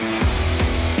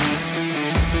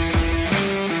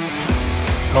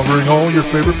covering all your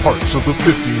favorite parts of the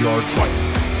 50-yard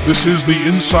fight. This is the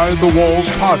Inside the Walls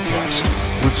podcast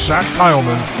with Zach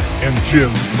Kyleman and Jim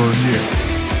Mernier.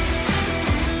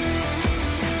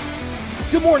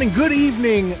 Good morning, good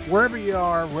evening, wherever you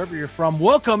are, wherever you're from.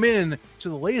 Welcome in to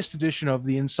the latest edition of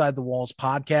the Inside the Walls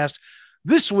podcast.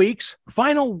 This week's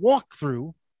final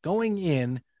walkthrough going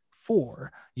in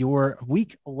for your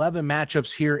Week 11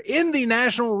 matchups here in the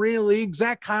National Arena League.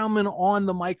 Zach Kyleman on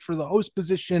the mic for the host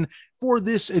position for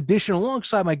this edition,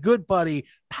 alongside my good buddy,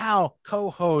 pal,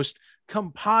 co-host,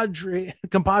 compadre,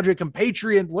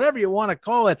 compatriot, whatever you want to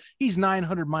call it. He's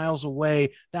 900 miles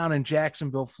away down in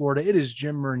Jacksonville, Florida. It is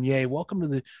Jim Mernier.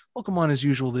 Welcome on as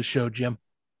usual this show, Jim.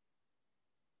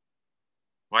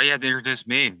 Why do you have to introduce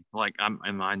me? Like,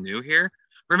 am I new here?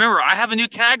 Remember, I have a new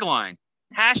tagline.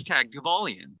 Hashtag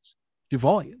Duvalians.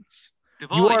 Duvalians.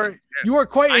 Duvalians. You are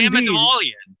quite I am indeed. a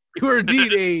Duvalian. You are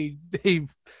indeed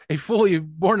a fully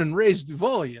born and raised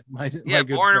Duvalian. My born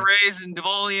friend. and raised in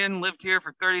Duvalian, lived here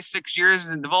for 36 years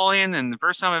in Duvalian, and the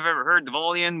first time I've ever heard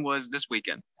Duvalian was this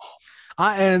weekend.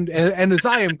 And as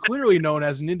I am clearly known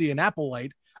as an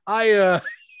Indianapolite, I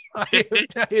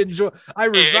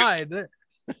reside there.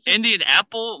 Indian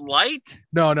Apple Light?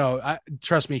 No.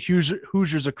 Trust me,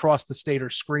 Hoosiers across the state are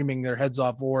screaming their heads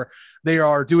off, or they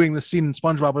are doing the scene in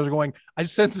SpongeBob where they're going, I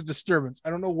sense a disturbance. I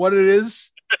don't know what it is,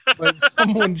 but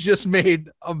someone just made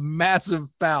a massive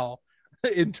foul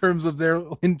in terms of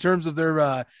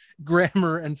their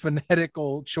grammar and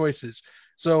phonetical choices.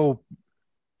 So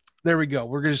there we go.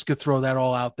 We're just gonna throw that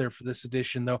all out there for this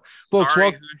edition, though, folks.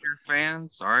 Sorry, Hoosier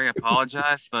fans. Sorry, I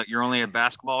apologize, but you're only a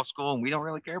basketball school, and we don't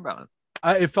really care about it.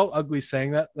 It felt ugly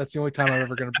saying that. That's the only time I'm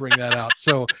ever going to bring that out.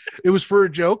 So it was for a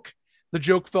joke. The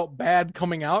joke felt bad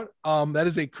coming out. That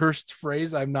is a cursed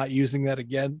phrase. I'm not using that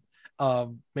again.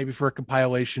 Maybe for a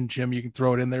compilation, Jim, you can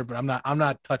throw it in there, but I'm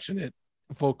not touching it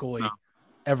vocally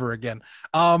ever again.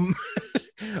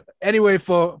 Anyway,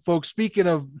 folks, speaking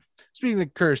of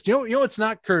cursed, you know what's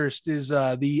not cursed is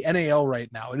the NAL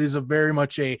right now. It is very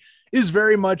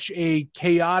much a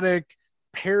chaotic,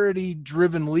 parody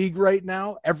driven league right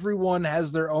now. Everyone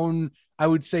has their own, I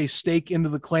would say, stake into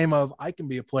the claim of I can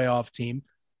be a playoff team.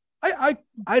 I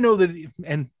know that,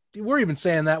 and we're even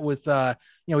saying that with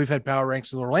we've had power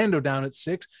ranks with Orlando down at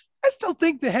 6. I still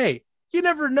think that, hey, you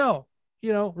never know.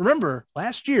 Remember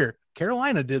last year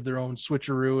Carolina did their own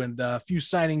switcheroo and a few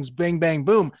signings, bang bang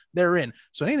boom, they're in.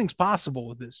 So anything's possible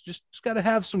with this. Just got to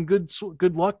have some good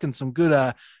luck and some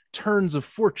good turns of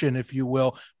fortune, if you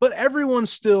will. But everyone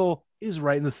still is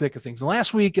right in the thick of things. And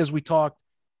last week, as we talked,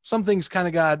 some things kind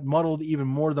of got muddled even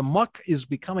more. The muck is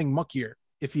becoming muckier,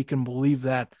 if you can believe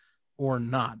that or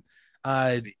not.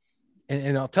 And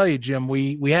I'll tell you, Jim,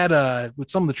 we had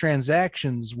with some of the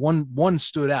transactions, one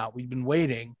stood out. We've been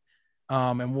waiting,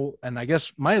 and I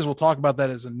guess might as well talk about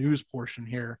that as a news portion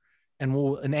here, and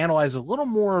we'll analyze a little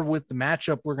more with the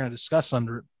matchup we're going to discuss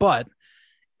under it. But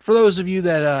for those of you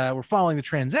that were following the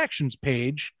transactions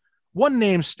page, one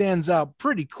name stands out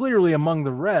pretty clearly among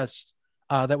the rest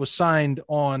that was signed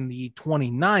on the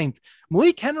 29th.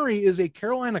 Malik Henry is a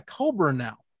Carolina Cobra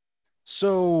now.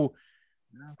 So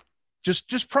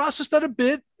just process that a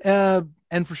bit.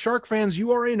 And for Shark fans,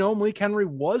 you already know Malik Henry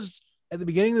was at the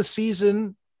beginning of the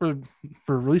season, for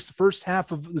at least the first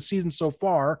half of the season so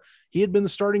far, he had been the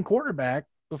starting quarterback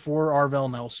before Arvell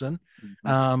Nelson.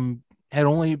 Mm-hmm.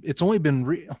 It's only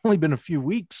been a few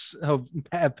weeks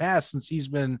have passed since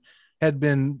had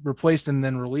been replaced and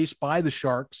then released by the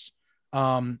Sharks,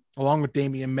 along with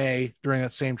Damian May during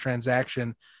that same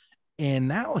transaction. And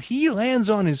now he lands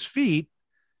on his feet.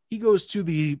 He goes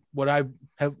to what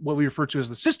we refer to as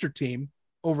the sister team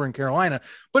over in Carolina,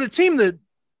 but a team that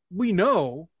we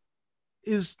know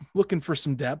is looking for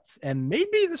some depth and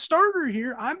maybe the starter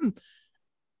here.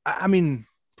 I mean,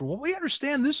 from what we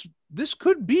understand, this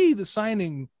could be the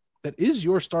signing that is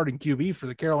your starting QB for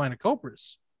the Carolina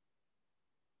Cobras.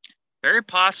 Very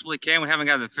possibly can. We haven't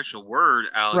got an official word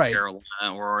out of Carolina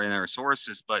or in our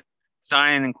sources, but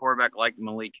signing a quarterback like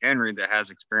Malik Henry that has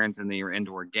experience in the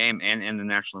indoor game and in the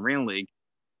National Arena League,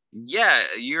 yeah,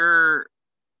 you're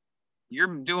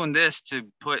doing this to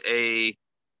put a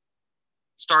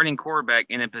starting quarterback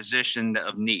in a position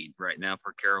of need right now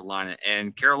for Carolina.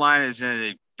 And Carolina is in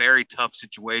a very tough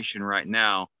situation right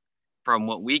now from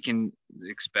what we can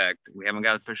expect. We haven't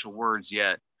got official words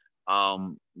yet.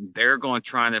 They're going to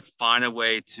try to find a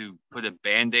way to put a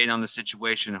Band-Aid on the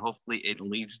situation. Hopefully it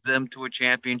leads them to a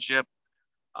championship.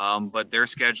 But their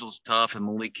schedule's tough, and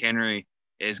Malik Henry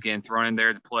is getting thrown in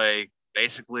there to play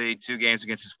basically 2 games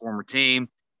against his former team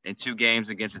and 2 games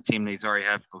against a team that he's already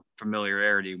had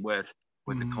familiarity with.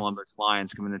 with the Columbus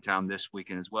Lions coming to town this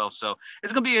weekend as well. So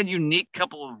it's going to be a unique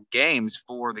couple of games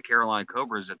for the Carolina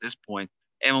Cobras at this point.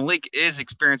 And Malik is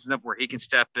experienced enough where he can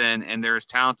step in, and there's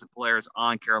talented players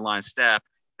on Carolina's staff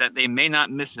that they may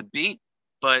not miss a beat.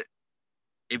 But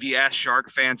if you ask Shark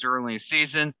fans early in the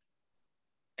season,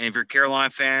 and if you're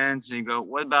Carolina fans and you go,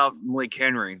 what about Malik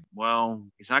Henry? Well,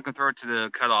 he's not going to throw it to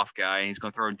the cutoff guy. He's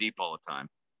going to throw it deep all the time.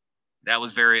 That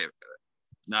was very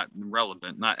not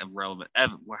irrelevant. I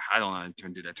don't know how to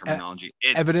do that terminology.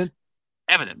 Evident.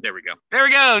 There we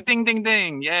go. Ding, ding,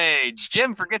 ding. Yay.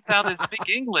 Jim forgets how to speak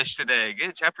English today.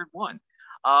 Good. Chapter 1.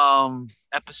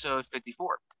 Episode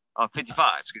 54.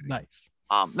 55. Excuse me. Nice.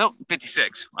 Nope,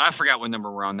 56. I forgot what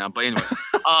number we're on now. But anyways.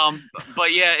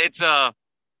 But yeah,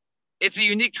 it's a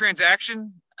unique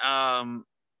transaction.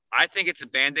 I think it's a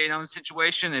Band-Aid on the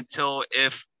situation until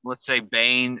if, let's say,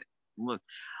 Bane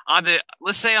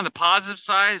let's say on the positive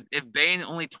side, if Bane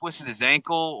only twisted his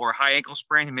ankle or high ankle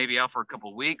sprain, he may be out for a couple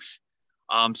of weeks.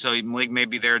 So Malik may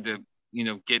be there to,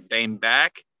 get Bane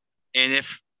back. And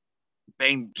if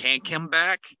Bane can't come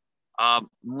back,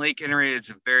 Malik Henry is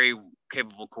a very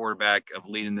capable quarterback of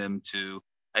leading them to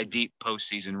a deep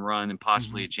postseason run and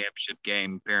possibly a championship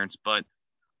game appearance. But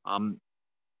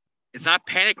it's not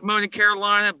panic mode in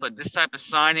Carolina, but this type of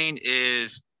signing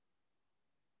is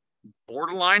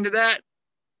borderline to that.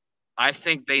 I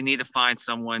think they need to find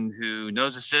someone who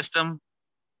knows the system,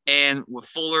 and with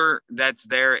Fuller that's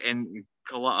there in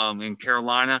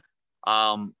Carolina,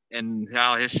 and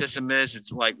how his system is,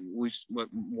 it's like what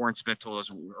Warren Smith told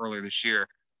us earlier this year.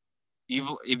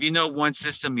 If you know one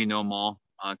system, you know them all,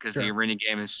 because the arena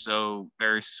game is so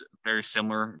very, very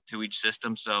similar to each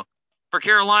system. So for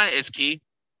Carolina, it's key.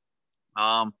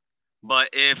 But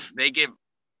if they get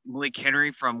Malik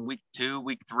Henry from week 2,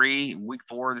 week 3, week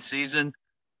 4 of the season,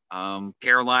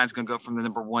 Carolina's going to go from the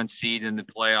number 1 seed in the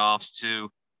playoffs to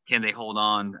can they hold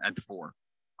on at the 4.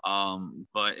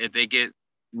 But if they get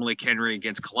Malik Henry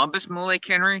against Columbus, Malik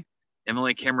Henry, and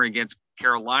Malik Henry against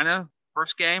Carolina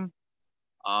first game,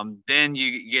 then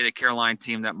you get a Carolina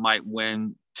team that might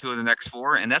win 2 of the next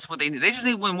 4, and that's what they need. They just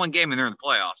need to win 1 game and they're in the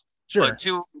playoffs. Sure. But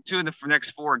two of the next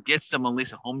 4 gets them at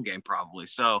least a home game probably.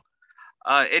 So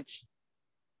it's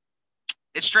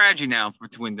strategy now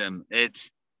between them. It's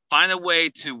find a way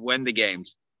to win the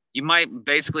games. You might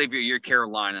basically, if you're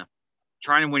Carolina,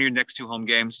 trying to win your next 2 home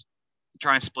games,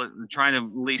 trying to at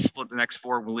least split the next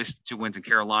 4 with at least 2 wins in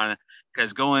Carolina,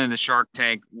 because going in the Shark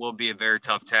Tank will be a very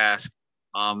tough task.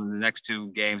 The next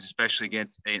 2 games, especially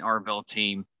against an RVL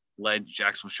team led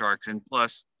Jacksonville Sharks, and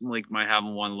plus Malik might have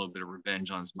won a little bit of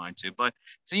revenge on his mind too. But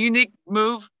it's a unique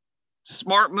move. It's a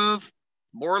smart move,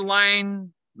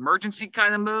 borderline emergency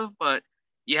kind of move, but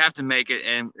you have to make it,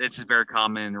 and it's very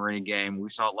common in the arena game. We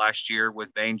saw it last year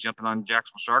with Bane jumping on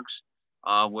Jacksonville Sharks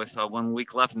with 1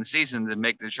 week left in the season to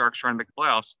make the Sharks trying to make the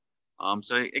playoffs.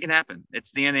 So it can happen.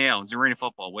 It's the NAL. It's arena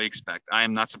football. What do you expect? I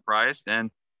am not surprised. And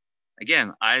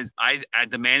again, I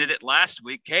demanded it last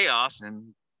week, chaos,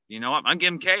 and you know what? I'm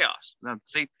giving chaos. Now,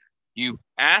 see, you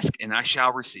ask and I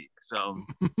shall receive. So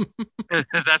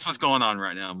because that's what's going on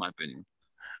right now, in my opinion.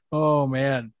 Oh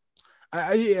man.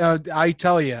 I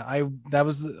tell you, that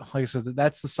was like I said,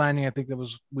 that's the signing I think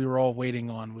we were all waiting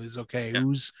on was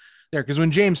who's there, because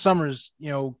when James Summers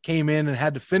came in and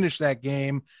had to finish that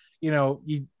game, no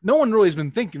one really has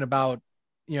been thinking about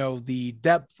the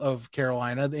depth of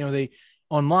Carolina. They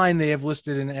online they have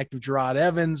listed an active Gerard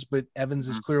Evans, but Evans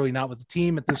is clearly not with the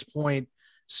team at this point.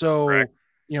 So Correct.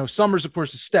 Summers of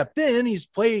course has stepped in, he's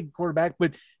played quarterback,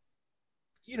 but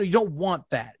you don't want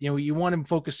that. You want him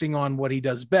focusing on what he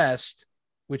does best,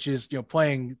 which is,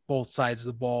 playing both sides of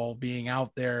the ball, being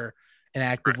out there and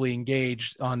actively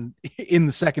engaged in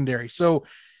the secondary. So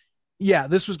yeah,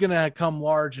 this was going to come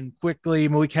large and quickly.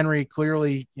 Malik Henry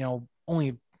clearly,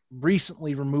 only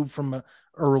recently removed from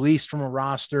or released from a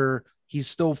roster. He's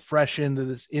still fresh into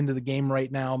the game right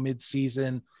now,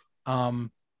 mid-season.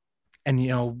 And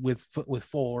with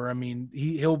Fuller, I mean,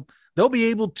 they'll be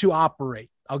able to operate.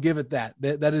 I'll give it that.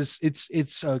 That is,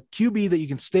 it's a QB that you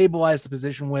can stabilize the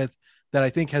position with, that I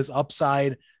think has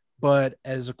upside. But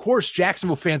as of course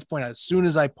Jacksonville fans point out, as soon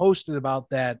as I posted about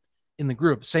that in the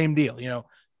group, same deal.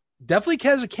 Definitely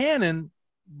has a cannon,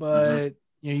 but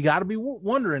you got to be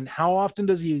wondering how often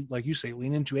does he, like you say,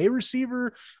 lean into a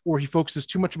receiver, or he focuses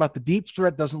too much about the deep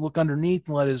threat, doesn't look underneath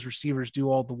and let his receivers do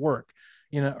all the work,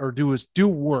 or do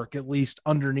work at least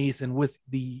underneath and with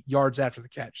the yards after the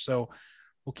catch. So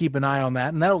we'll keep an eye on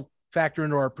that, and that'll factor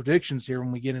into our predictions here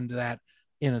when we get into that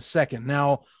in a second.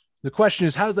 Now, the question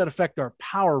is, how does that affect our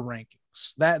power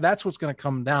rankings? That's what's going to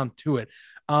come down to it.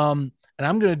 And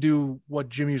I'm going to do what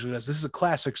Jim usually does. This is a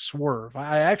classic swerve.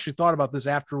 I actually thought about this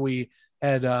after we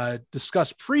had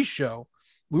discussed pre-show,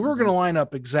 we were going to line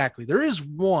up exactly. There is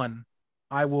one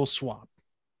I will swap.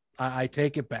 I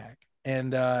take it back,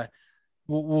 and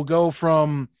we'll go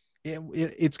from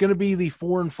it's going to be the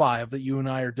 4 and 5 that you and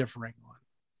I are differing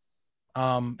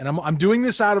on. And I'm doing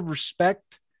this out of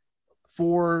respect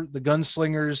for the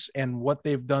Gunslingers and what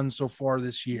they've done so far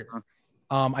this year.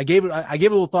 I gave it a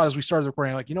little thought as we started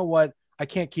recording. Like, you know what? I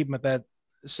can't keep them at that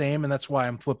same, and that's why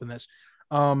I'm flipping this.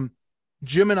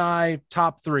 Jim and I,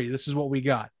 top 3. This is what we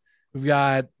got. We've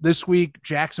got this week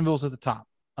Jacksonville's at the top.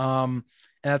 And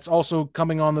that's also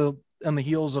coming on the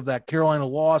heels of that Carolina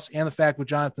loss and the fact with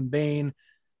Jonathan Bain,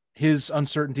 his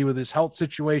uncertainty with his health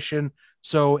situation.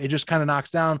 So it just kind of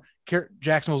knocks down.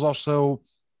 Jacksonville's also,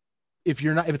 if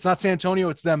it's not San Antonio,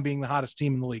 it's them being the hottest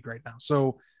team in the league right now.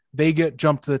 So they get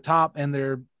jumped to the top,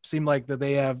 and seem like that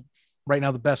they have right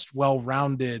now the best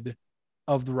well-rounded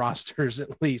of the rosters,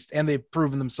 at least. And they've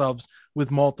proven themselves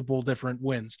with multiple different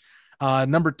wins.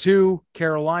 Number 2,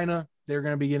 Carolina, they're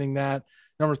going to be getting that.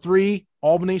 Number 3,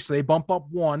 Albany. So they bump up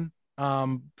 1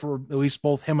 for at least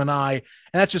both him and I.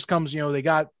 And that just comes, they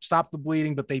got stopped the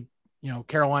bleeding, but they,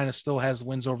 Carolina still has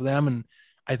wins over them. And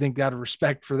I think out of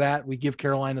respect for that, we give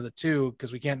Carolina the 2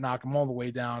 because we can't knock them all the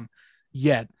way down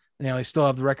yet. They still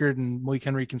have the record, and Malik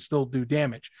Henry can still do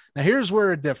damage. Now, here's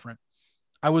where it's different.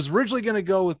 I was originally going to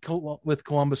go with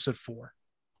Columbus at 4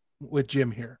 with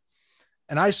Jim here.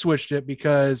 And I switched it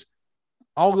because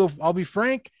I'll be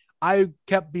frank. I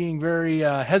kept being very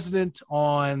hesitant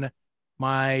on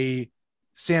my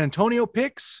San Antonio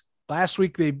picks. Last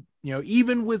week, they,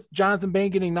 even with Jonathan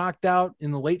Bain getting knocked out in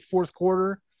the late 4th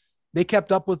quarter, they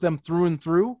kept up with them through and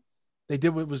through. They did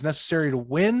what was necessary to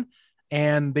win,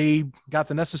 and they got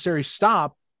the necessary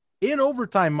stop in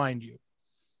overtime, mind you,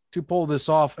 to pull this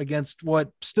off against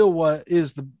what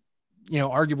is the,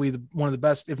 arguably one of the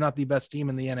best, if not the best team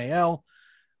in the NAL.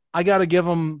 I got to give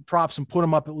them props and put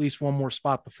them up at least one more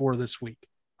spot before this week.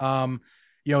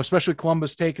 Especially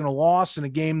Columbus taking a loss in a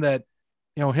game that,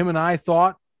 him and I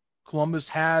thought Columbus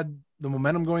had the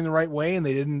momentum going the right way, and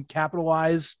they didn't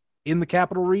capitalize in the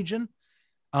capital region.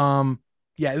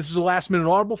 This is a last minute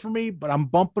audible for me, but I'm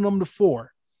bumping them to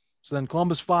 4. So then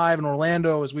Columbus 5 and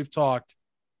Orlando, as we've talked,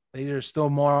 they are still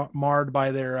marred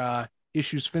by their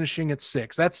issues finishing at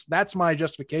 6. That's my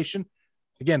justification.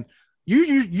 Again,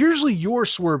 usually you're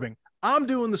swerving. I'm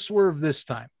doing the swerve this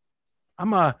time.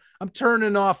 I'm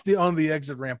turning off on the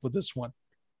exit ramp with this one.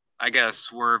 I got to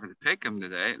swerve and pick him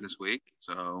this week.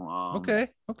 So okay.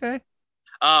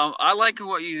 I like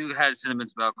what you had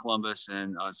sentiments about Columbus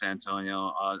and San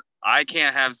Antonio. I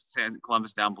can't have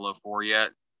Columbus down below 4 yet.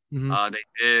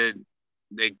 Mm-hmm.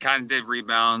 They kind of did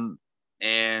rebound,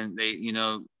 and they,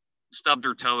 stubbed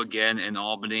their toe again in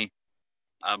Albany.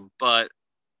 But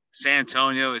San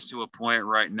Antonio is to a point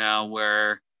right now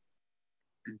where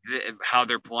how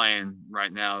they're playing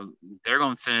right now, they're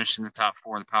going to finish in the top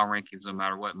 4 in the power rankings, no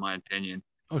matter what, in my opinion.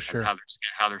 Oh, sure.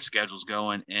 How their schedule's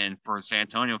going. And for San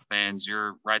Antonio fans,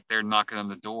 you're right there knocking on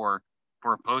the door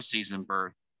for a postseason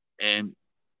berth. And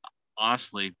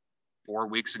honestly, 4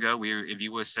 weeks ago, if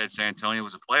you would have said San Antonio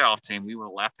was a playoff team, we would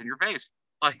have laughed in your face.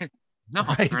 Like, no,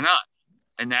 right. They're not.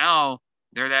 And now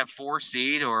they're that 4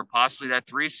 seed or possibly that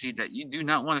 3 seed that you do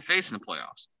not want to face in the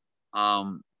playoffs.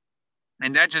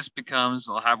 And that just becomes,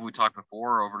 how we talked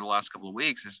before over the last couple of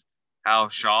weeks, is how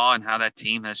Shaw and how that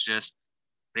team has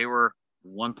they were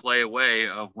one play away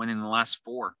of winning the last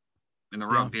 4 in a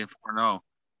row, being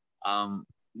 4-0.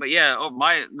 But yeah,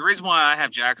 the reason why I have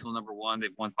Jacksonville number 1,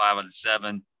 they've won 5 out of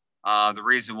 7. The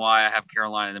reason why I have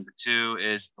Carolina number 2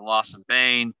 is the loss of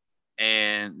Bain.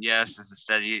 And yes, it's a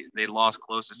steady. They lost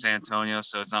close to San Antonio,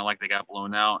 so it's not like they got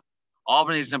blown out.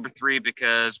 Albany's number 3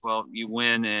 because, well, you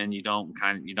win and you don't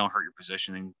hurt your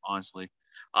positioning. Honestly,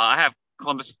 I have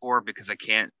Columbus at 4 because I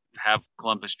can't have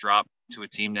Columbus drop to a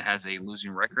team that has a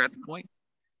losing record at the point.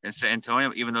 And San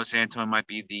Antonio, even though San Antonio might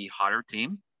be the hotter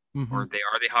team, mm-hmm. or they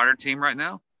are the hotter team right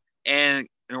now, and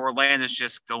Orlando's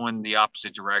just going the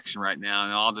opposite direction right now.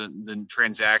 And all the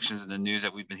transactions and the news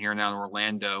that we've been hearing out of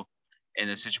Orlando and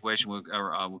the situation with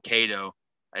Cato,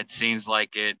 it seems like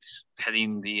it's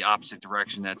heading the opposite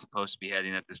direction that's supposed to be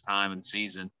heading at this time in the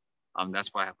season. That's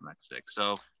why I have them at 6.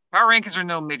 So power rankings are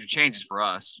no major changes for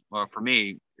us. Well, for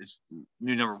me, it's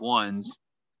new number 1s.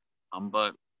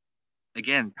 But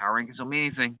again, power rankings don't mean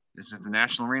anything. This is the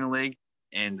National Arena League,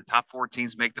 and the top 4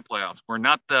 teams make the playoffs. We're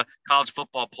not the college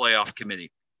football playoff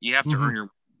committee. You have to earn your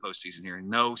postseason here.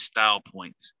 No style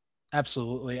points.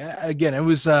 Absolutely. Again, it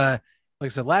was like I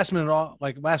said, last minute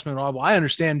audible. I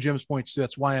understand Jim's points too.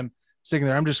 That's why I'm sticking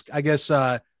there. I'm just, I guess,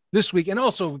 this week, and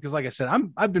also because, like I said,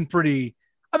 I've been pretty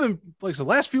I've been, like I said,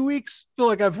 last few weeks, feel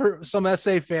like I've heard some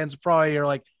SA fans probably are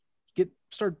like,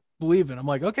 start believing. I'm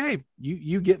like, okay,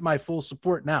 you get my full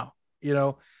support now,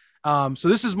 So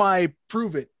this is my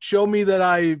prove it. Show me that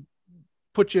I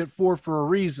put you at 4 for a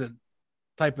reason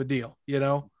type of deal.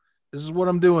 This is what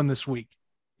I'm doing this week.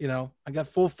 I got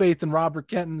full faith in Robert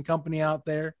Kent and company out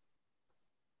there.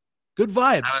 Good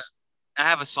vibes. I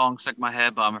have a song stuck in my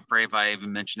head, but I'm afraid if I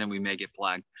even mention it, we may get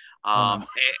flagged.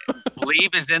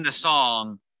 Believe is in the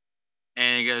song,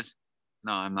 and he goes,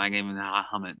 "No, I'm not even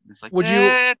hum it." It's like, would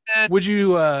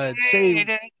you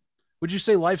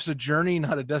say life's a journey,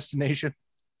 not a destination?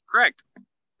 Correct.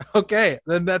 Okay,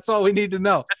 then that's all we need to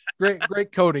know.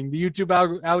 Great coding. The YouTube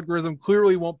algorithm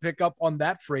clearly won't pick up on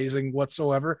that phrasing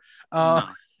whatsoever.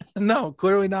 No,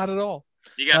 clearly not at all.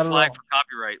 You got flagged for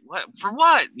copyright. What? For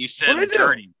what? You said a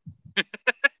journey.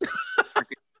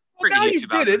 Now you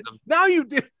did it. Now you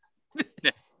did.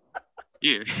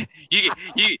 You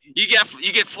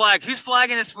get flagged. Who's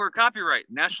flagging us for copyright?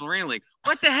 National Arena League.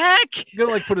 What the heck? You're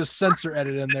gonna put a censor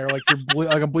edit in there, like you're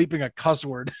like I'm bleeping a cuss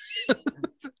word.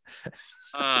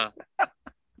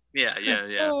 Yeah.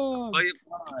 Oh,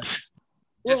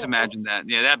 just imagine that.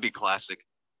 Yeah, that'd be classic.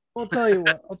 I'll tell you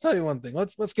one thing.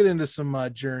 Let's get into some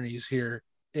journeys here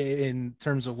in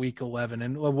terms of week 11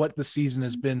 and what the season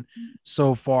has been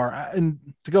so far. And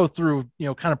to go through,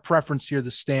 kind of preference here,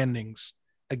 the standings.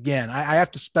 Again, I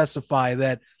have to specify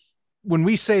that when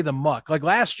we say the muck, like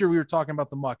last year we were talking about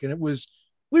the muck, and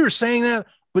we were saying that,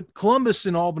 but Columbus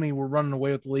and Albany were running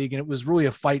away with the league, and it was really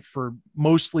a fight for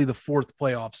mostly the 4th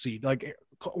playoff seed. Like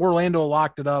Orlando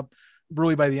locked it up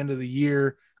really by the end of the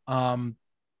year.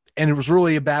 And it was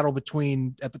really a battle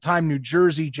between, at the time, New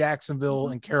Jersey, Jacksonville,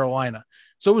 and Carolina.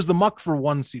 So it was the muck for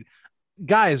 1 seed.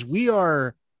 Guys,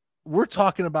 we're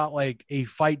talking about like a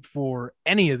fight for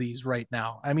any of these right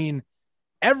now. I mean,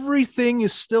 everything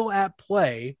is still at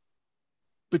play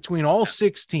between all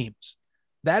 6 teams.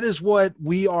 That is what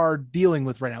we are dealing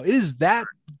with right now. It is that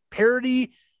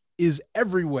parity is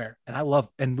everywhere,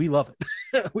 and we love it.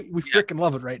 we freaking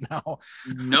love it right now.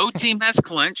 No team has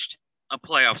clinched a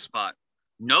playoff spot.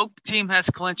 No team has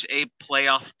clinched a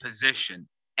playoff position.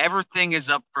 Everything is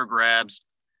up for grabs.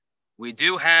 We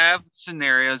do have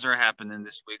scenarios that are happening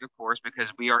this week, of course,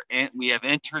 because we have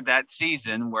entered that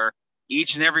season where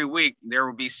each and every week there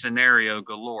will be scenario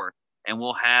galore, and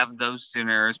we'll have those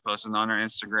scenarios posted on our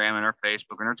Instagram and our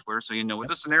Facebook and our Twitter, so you know what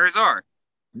the scenarios are.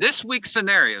 This week's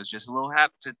scenarios, just a little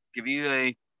have to give you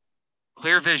a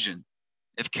clear vision.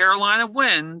 If Carolina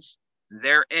wins,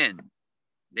 they're in.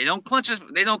 They don't clinch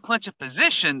a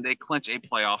position, they clinch a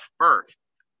playoff berth.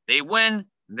 They win,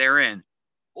 they're in.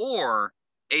 Or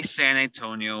a San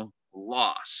Antonio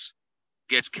loss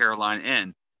gets Carolina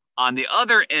in. On the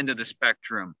other end of the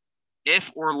spectrum,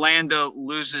 if Orlando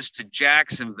loses to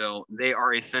Jacksonville, they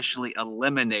are officially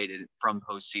eliminated from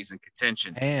postseason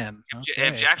contention.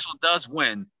 If Jacksonville does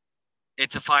win,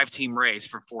 it's a 5-team race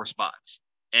for 4 spots,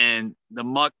 and the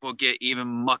muck will get even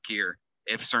muckier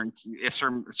if certain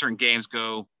games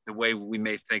go the way we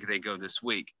may think they go this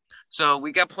week. So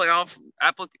we got playoff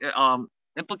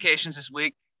implications this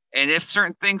week, and if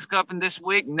certain things go up in this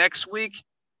week, next week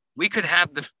we could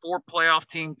have the 4 playoff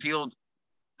team field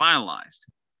finalized.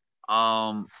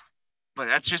 But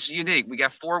that's just unique. We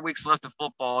got 4 weeks left of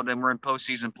football, then we're in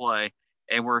postseason play,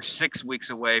 and we're 6 weeks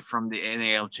away from the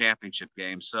NAL championship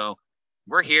game. So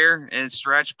we're here in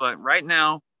stretch, but right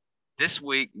now, this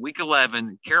week, week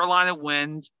 11, Carolina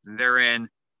wins, they're in,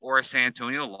 or a San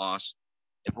Antonio loss.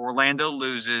 If Orlando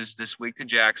loses this week to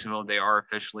Jacksonville, they are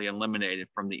officially eliminated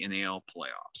from the NAL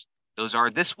playoffs. Those are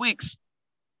this week's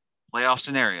playoff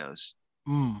scenarios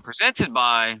presented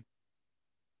by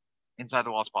Inside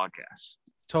the Walls podcast.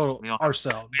 Totally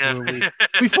ourselves. Yeah.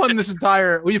 We fund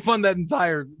that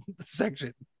entire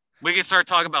section. We can start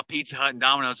talking about Pizza Hut and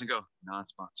Domino's and go,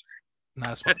 non-sponsor.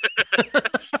 Not a sponsor.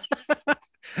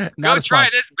 Go try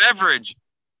this beverage.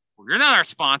 Well, you're not our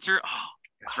sponsor. Oh,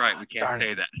 that's right. We can't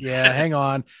say that. Yeah, hang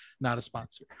on. Not a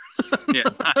sponsor. Yeah.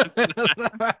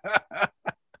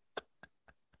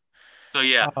 So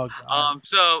yeah.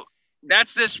 So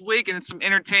that's this week, and it's some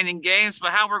entertaining games.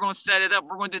 But how we're going to set it up,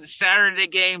 we're going to do the Saturday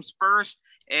games first,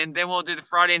 and then we'll do the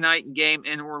Friday night game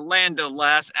in Orlando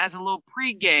last as a little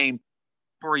pregame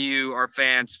for you, our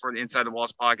fans, for the Inside the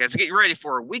Walls podcast. Get you ready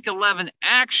for week 11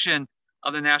 action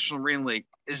of the National Arena League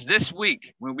is this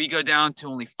week when we go down to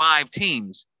only 5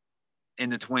 teams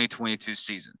in the 2022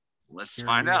 season. Let's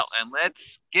find out, and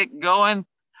let's get going.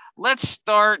 Let's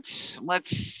start,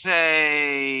 let's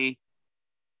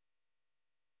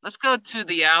go to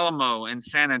the Alamo in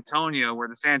San Antonio, where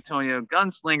the San Antonio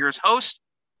Gunslingers host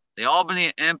the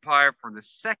Albany Empire for the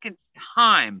second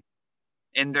time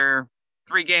in their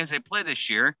 3 games they played this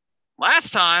year.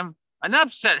 Last time, an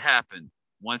upset happened.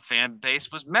 One fan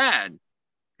base was mad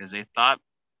because they thought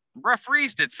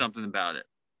referees did something about it.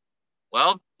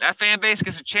 Well, that fan base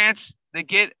gets a chance to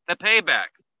get the payback.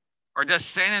 Or does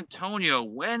San Antonio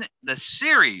win the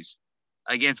series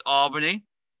against Albany?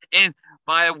 And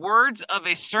by words of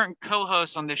a certain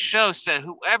co-host on the show, said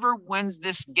whoever wins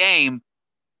this game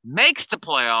makes the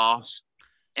playoffs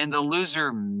and the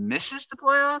loser misses the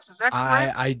playoffs. Is that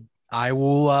correct? I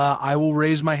will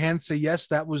raise my hand and say yes,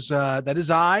 that is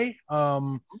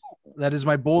that is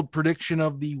my bold prediction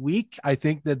of the week. I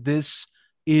think that this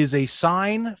is a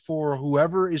sign for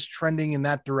whoever is trending in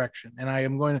that direction. And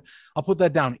I'll put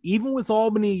that down. Even with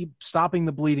Albany stopping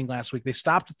the bleeding last week, they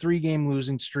stopped a 3-game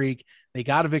losing streak. They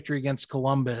got a victory against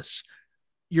Columbus.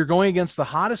 You're going against the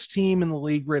hottest team in the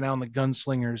league right now in the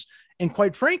Gunslingers. And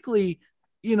quite frankly,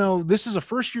 this is a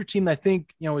first-year team that I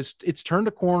think, it's turned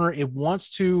a corner. It wants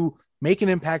to make an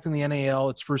impact in the NAL.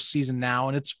 Its first season now,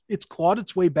 and it's clawed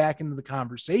its way back into the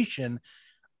conversation.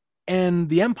 And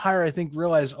the Empire, I think,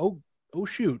 realized, oh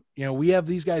shoot, we have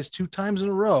these guys 2 times in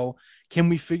a row. Can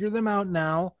we figure them out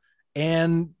now?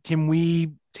 And can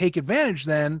we take advantage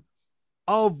then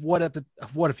of what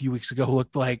a few weeks ago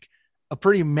looked like a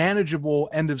pretty manageable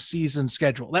end of season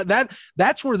schedule?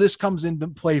 That's where this comes into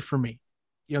play for me.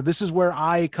 This is where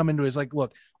I come into it. It's like,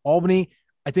 look, Albany,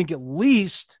 I think at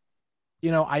least,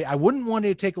 I wouldn't want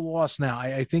to take a loss now.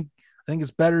 I think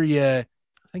it's better you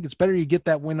get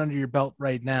that win under your belt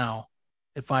right now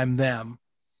if I'm them.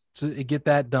 To get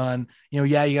that done, you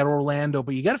got Orlando,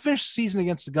 but you got to finish the season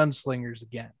against the Gunslingers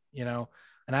again, and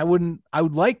I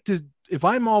would like to, if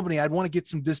I'm Albany, I'd want to get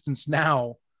some distance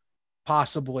now,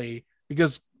 possibly,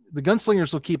 because the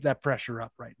Gunslingers will keep that pressure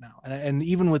up right now. And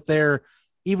even with their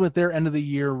end of the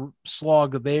year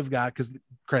slog that they've got, because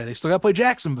they still got to play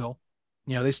Jacksonville,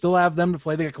 they still have them to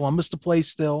play. They got Columbus to play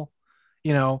still,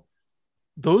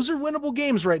 those are winnable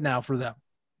games right now for them.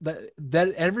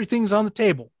 That everything's on the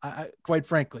table, quite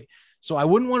frankly. So I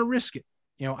wouldn't want to risk it.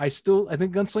 I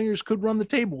think Gunslingers could run the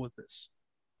table with this,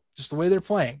 just the way they're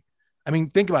playing. I mean,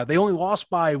 think about it. They only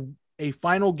lost by a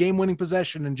final game-winning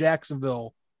possession in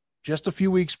Jacksonville just a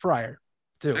few weeks prior,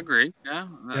 too. Agreed.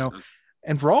 Yeah.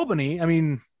 And for Albany, I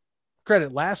mean,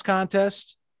 credit, last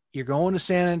contest, you're going to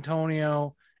San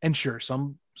Antonio, and sure,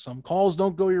 some calls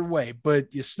don't go your way,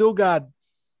 but you still got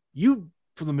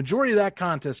for the majority of that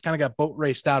contest, kind of got boat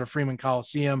raced out of Freeman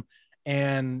Coliseum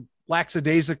and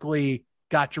lackadaisically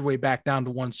got your way back down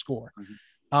to 1 score.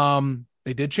 Mm-hmm.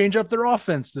 They did change up their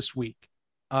offense this week,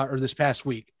 or this past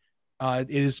week. It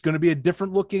is going to be a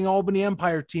different looking Albany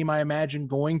Empire team, I imagine,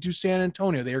 going to San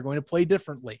Antonio. They are going to play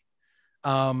differently.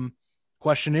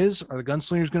 Question is, are the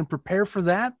Gunslingers going to prepare for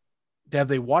that? Have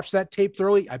they watched that tape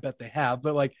thoroughly? I bet they have,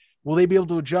 but will they be able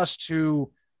to adjust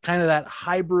to kind of that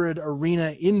hybrid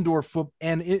arena indoor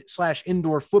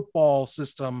indoor football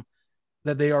system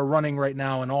that they are running right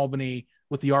now in Albany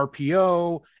with the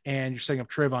RPO, and you're setting up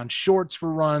Trayvon Shorts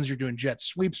for runs. You're doing jet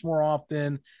sweeps more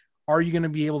often. Are you going to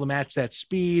be able to match that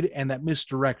speed and that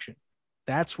misdirection?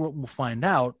 That's what we'll find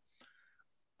out.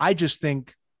 I just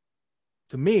think,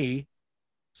 to me,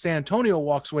 San Antonio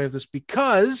walks away with this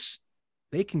because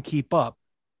they can keep up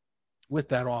with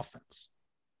that offense.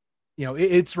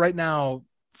 It's right now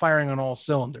firing on all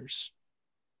cylinders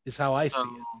is how I see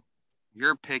it.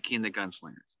 You're picking the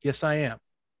Gunslingers. Yes, I am.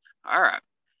 All right.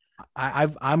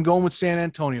 I'm going with San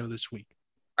Antonio this week.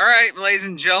 All right, ladies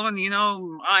and gentlemen,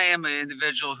 I am an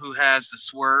individual who has the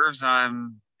swerves.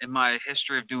 I'm in my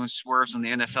history of doing swerves on the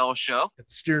NFL show. The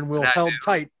steering wheel held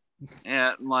tight.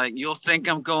 Yeah, you'll think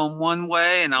I'm going one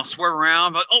way and I'll swerve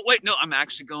around, but oh wait, no, I'm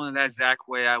actually going that exact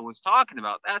way I was talking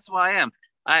about. That's who I am.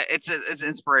 It's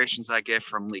inspirations I get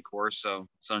from Lee Corso,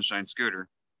 Sunshine Scooter.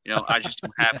 I just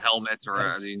don't have helmets or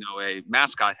a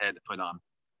mascot head to put on.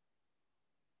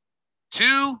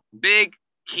 2 big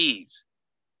keys.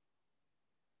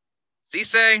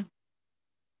 Cisse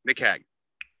McHagg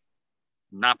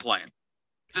not playing,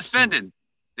 suspended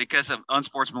because of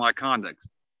unsportsmanlike conduct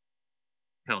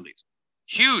penalties.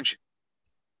 Huge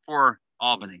for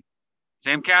Albany.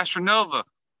 Sam Castronova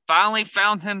finally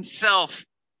found himself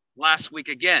last week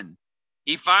again.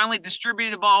 He finally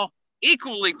distributed the ball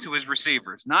equally to his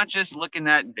receivers, not just looking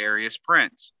at Darius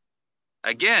Prince.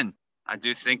 Again, I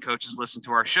do think coaches listen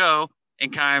to our show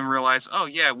and kind of realize, oh,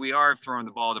 yeah, we are throwing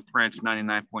the ball to Prince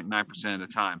 99.9% of the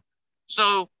time.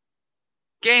 So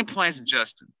game plan's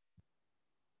adjusted.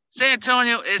 San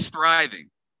Antonio is thriving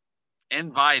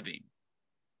and vibing.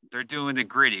 They're doing the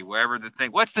gritty, wherever the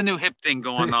thing. What's the new hip thing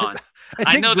going on?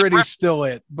 I know gritty's still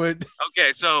it, but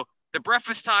okay. So the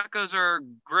breakfast tacos are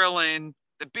grilling.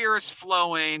 The beer is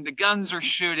flowing. The guns are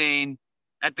shooting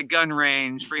at the gun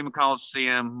range, Freeman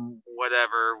Coliseum,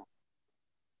 whatever.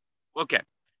 Okay.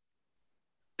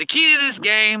 The key to this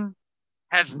game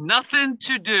has nothing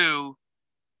to do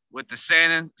with the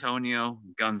San Antonio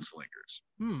Gunslingers.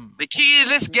 The key to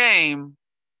this game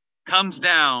comes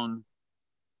down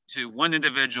to one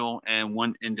individual and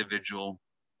one individual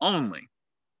only.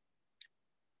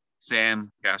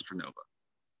 Sam Castronova.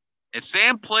 If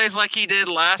Sam plays like he did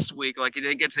last week, like he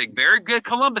did against a very good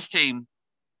Columbus team,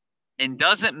 and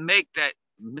doesn't make that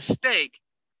mistake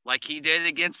like he did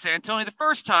against San Antonio the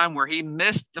first time where he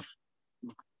missed the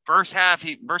first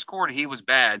quarter, he was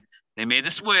bad. They made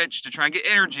the switch to try and get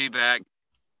energy back.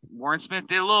 Warren Smith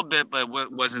did a little bit, but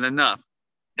it wasn't enough.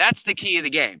 That's the key of the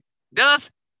game. Does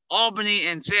Albany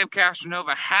and Sam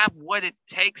Castronova have what it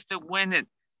takes to win it?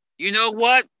 You know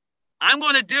what? I'm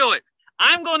going to do it.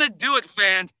 I'm going to do it,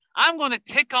 fans. I'm going to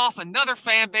tick off another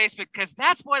fan base because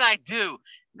that's what I do.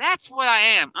 That's what I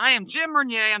am. I am Jim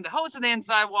Renier. I'm the host of the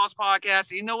Inside Walls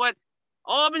podcast. And you know what?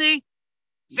 Albany,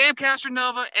 Sam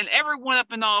Castronova, and everyone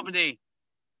up in Albany,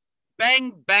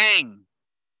 bang, bang,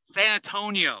 San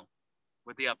Antonio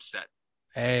with the upset.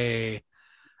 Hey.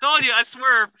 Told you, I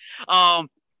swear.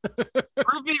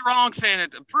 Prove me wrong,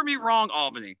 Prove me wrong,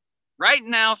 Albany. Right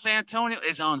now, San Antonio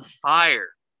is on fire.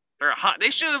 They're hot. They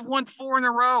should have won 4 in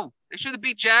a row. They should have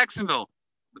beat Jacksonville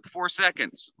with 4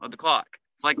 seconds of the clock.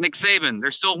 It's like Nick Saban.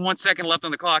 There's still 1 second left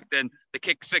on the clock. Then the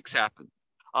kick 6 happened.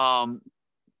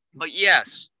 But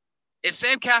yes, if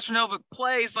Sam Castronova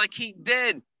plays like he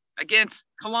did against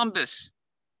Columbus,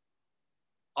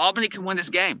 Albany can win this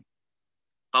game.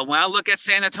 But when I look at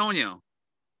San Antonio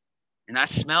and I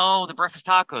smell the breakfast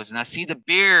tacos and I see the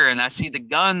beer and I see the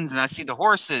guns and I see the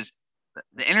horses,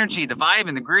 the energy, the vibe,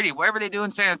 and the gritty, whatever they do in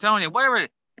San Antonio, whatever,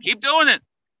 keep doing it.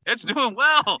 It's doing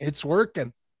well. It's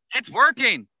working. It's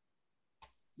working.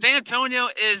 San Antonio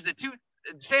is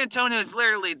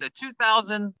literally the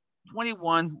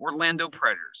 2021 Orlando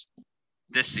Predators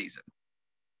this season.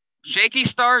 Shaky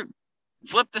start,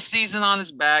 flip the season on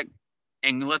his back,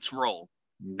 and let's roll.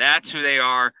 That's who they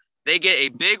are. They get a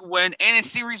big win and a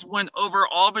series win over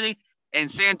Albany, and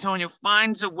San Antonio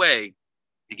finds a way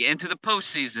to get into the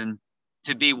postseason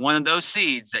to be one of those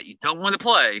seeds that you don't want to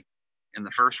play in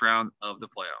the first round of the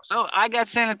playoffs. So I got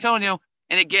San Antonio,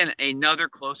 and again, another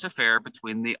close affair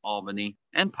between the Albany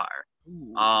Empire.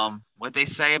 What they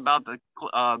say about the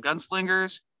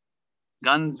gunslingers,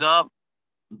 guns up,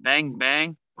 bang,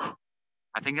 bang.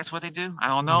 I think that's what they do. I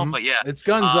don't know, but yeah. It's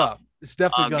guns up. It's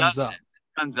definitely guns up.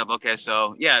 Guns up. Okay,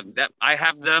 so yeah, that I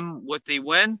have them with the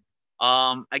win.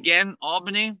 Again,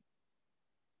 Albany,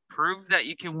 prove that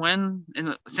you can win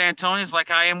in San Antonio like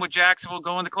I am with Jacksonville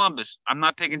going to Columbus. I'm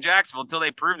not picking Jacksonville until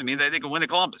they prove to me that they can win to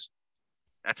Columbus.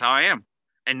 That's how I am.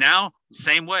 And now,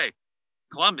 same way.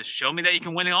 Columbus, show me that you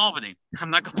can win in Albany.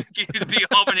 I'm not going to pick you to beat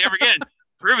Albany ever again.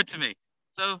 Prove it to me.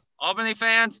 So, Albany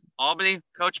fans, Albany,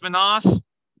 Coach Manas,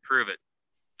 prove it.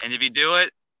 And if you do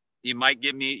it, you might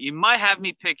have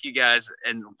me pick you guys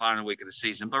in the final week of the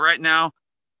season. But right now,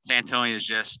 San Antonio is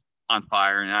just on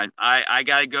fire. And I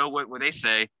got to go with what they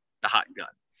say, the hot gun.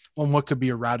 Well, what could be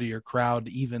a rowdier crowd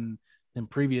even than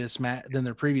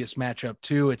their previous matchup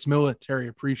too? It's Military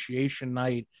Appreciation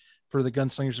Night for the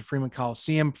Gunslingers of Freeman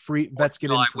Coliseum. Free vets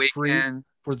get in for free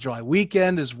for the July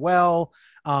weekend as well.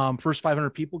 First 500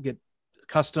 people get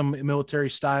custom military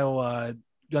style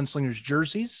Gunslingers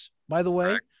jerseys, by the way.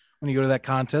 Correct. When you go to that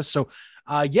contest. So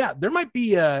there might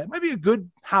be a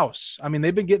good house. I mean,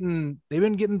 they've been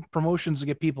getting promotions to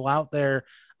get people out there.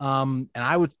 And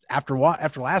I would, after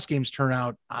last game's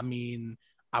turnout, I mean,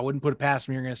 I wouldn't put it past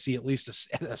me. You're going to see at least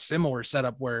a similar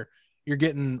setup where you're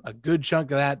getting a good chunk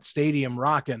of that stadium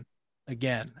rocking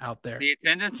again out there. The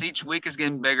attendance each week is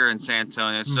getting bigger in San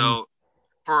Antonio. Mm-hmm. So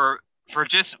for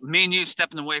just me and you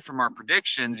stepping away from our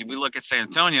predictions, we look at San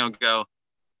Antonio and go,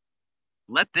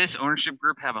 let this ownership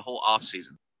group have a whole off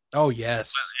season. Oh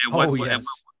yes. And what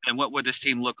would this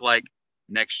team look like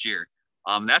next year?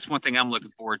 That's one thing I'm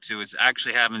looking forward to, is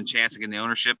actually having a chance to get the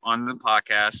ownership on the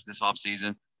podcast this off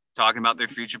season, talking about their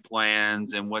future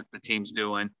plans and what the team's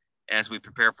doing as we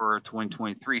prepare for our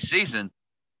 2023 season.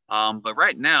 But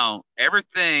right now,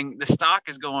 the stock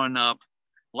is going up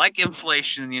like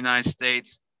inflation in the United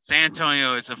States. San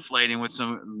Antonio is inflating with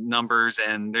some numbers,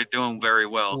 and they're doing very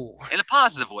well in a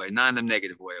positive way, not in a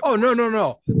negative way. Oh,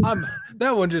 no.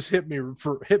 That one just hit me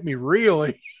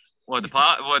really.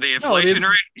 The inflation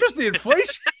rate? Just the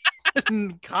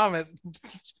inflation comment.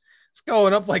 It's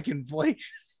going up like inflation.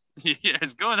 Yeah,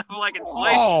 it's going up like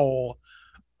inflation. Oh,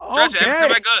 okay.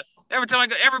 Every time I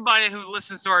go, everybody who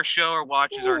listens to our show or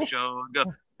watches our show,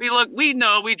 we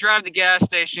know we drive to the gas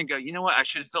station and go, you know what? I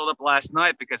should have filled up last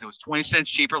night because it was 20 cents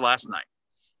cheaper last night.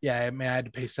 Yeah, I mean, I had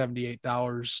to pay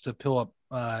 $78 to fill up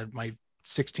my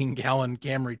 16-gallon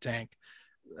Camry tank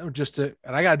and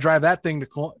I got to drive that thing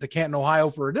to Canton, Ohio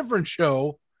for a different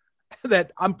show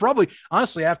that I'm probably,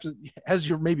 honestly, as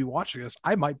you're maybe watching this,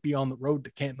 I might be on the road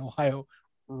to Canton, Ohio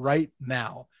right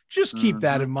now. Just keep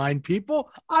that in mind,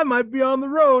 people. I might be on the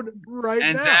road right now.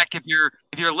 And Zach, if you're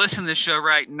listening to this show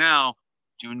right now,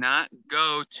 do not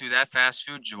go to that fast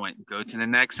food joint. Go to the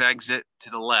next exit to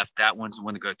the left. That one's the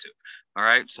one to go to. All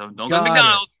right. So don't go to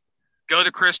McDonald's. Go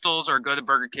to Crystal's or go to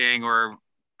Burger King or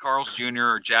Carl's Jr.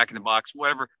 or Jack in the Box,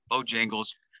 whatever. Bojangles.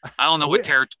 I don't know what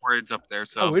territory it's up there.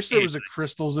 So I wish there was a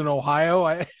Crystal's in Ohio.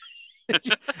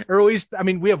 Or at least, I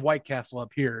mean, we have White Castle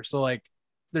up here, so like,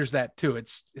 there's that too.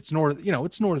 It's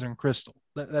Northern Crystal.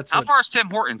 That's how far is Tim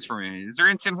Hortons from me? Is there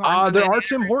in Tim Hortons? There are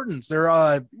Tim Hortons.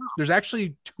 There's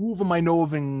actually 2 of them I know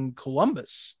of in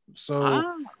Columbus. So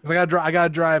I gotta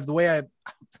drive the way a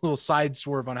little side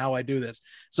swerve on how I do this.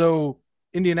 So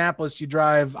Indianapolis, you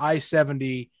drive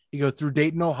I-70, you go through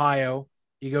Dayton, Ohio,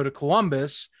 you go to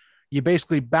Columbus, you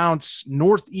basically bounce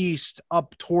northeast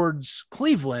up towards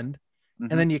Cleveland,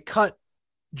 and then you cut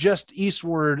just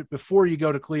eastward before you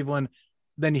go to Cleveland.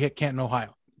 Then you hit Canton,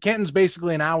 Ohio. Canton's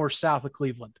basically an hour south of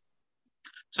Cleveland.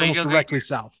 So almost directly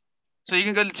south. So you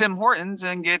can go to Tim Hortons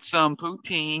and get some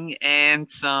poutine and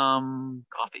some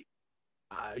coffee.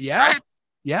 Yeah. Right?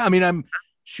 Yeah. I mean, I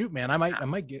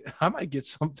might get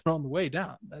something on the way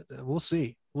down. We'll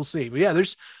see. But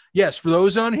yeah, for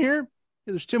those on here,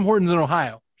 there's Tim Hortons in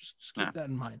Ohio. Just keep that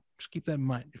in mind.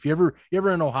 If you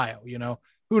ever in Ohio,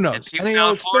 who knows? We finally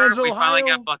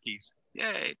got Buc-ee's.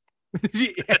 Yay.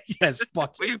 Yes,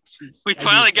 Buc-ee's. We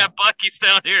finally got Buc-ee's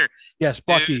down here. Yes,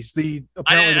 Buc-ee's.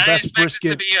 Apparently the best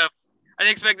brisket. I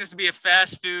didn't expect this to be a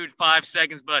fast food 5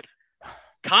 seconds, but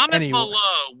comment below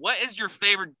what is your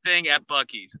favorite thing at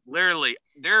Buc-ee's. Literally,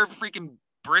 their freaking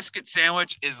brisket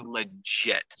sandwich is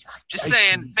legit. Just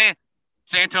saying, San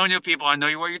Antonio people, I know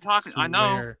what you're talking. I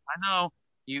know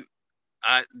you.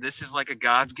 This is like a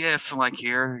God's gift. Like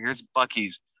here's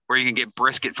Buc-ee's, where you can get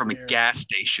brisket from a gas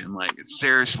station. Like,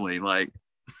 seriously, like,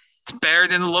 it's better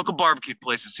than the local barbecue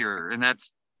places here. And I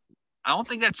don't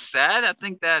think that's sad. I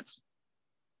think I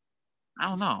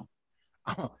don't know.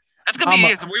 That's going to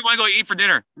be it. So we want to go eat for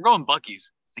dinner. We're going Buc-ee's.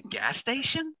 The gas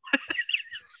station?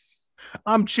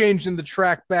 I'm changing the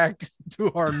track back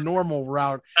to our normal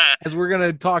route as we're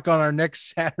going to talk on our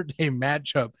next Saturday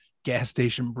matchup. Gas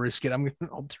station brisket.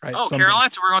 I'll try. Oh, Carolina!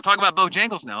 So we're going to talk about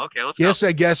Bojangles now. Okay, let's go. Yes,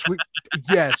 I guess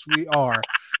we are.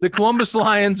 The Columbus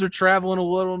Lions are traveling a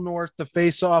little north to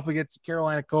face off against the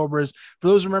Carolina Cobras. For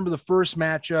those who remember the first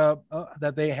matchup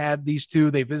that they had, these two,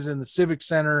 they visited in the Civic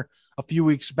Center a few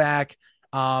weeks back.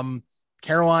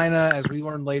 Carolina, as we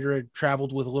learned later, had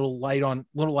traveled with a little light on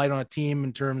a team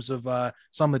in terms of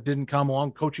some that didn't come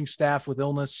along, coaching staff with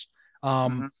illness.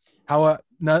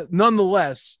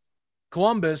 Nonetheless,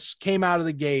 Columbus came out of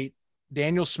the gate.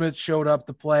 Daniel Smith showed up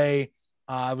to play.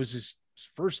 It was his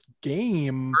first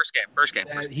game. First game.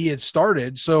 He had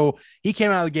started. So he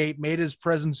came out of the gate, made his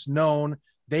presence known.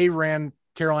 They ran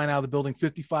Carolina out of the building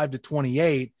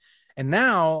 55-28. And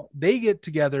now they get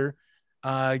together.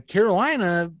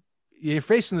 Carolina, you're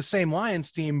facing the same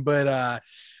Lions team, but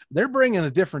they're bringing a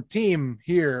different team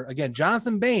here. Again,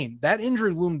 Jonathan Bain, that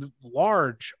injury loomed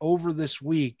large over this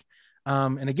week.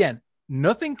 And again,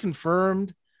 nothing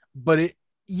confirmed, but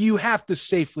you have to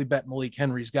safely bet Malik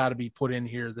Henry's got to be put in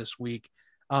here this week.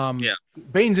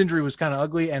 Bain's injury was kind of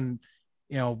ugly, and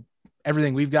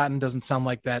everything we've gotten doesn't sound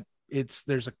like that.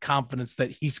 There's a confidence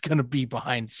that he's going to be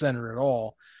behind center at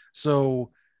all.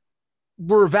 So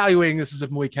we're evaluating this as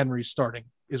if Malik Henry's starting,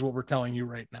 is what we're telling you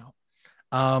right now.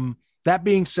 That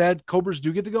being said, Cobras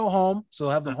do get to go home, so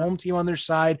they'll have the home team on their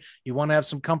side. You want to have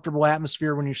some comfortable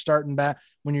atmosphere when you're starting back,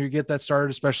 when you get that started,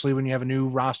 especially when you have a new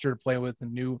roster to play with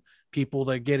and new people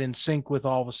to get in sync with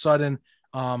all of a sudden.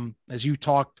 As you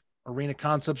talked, arena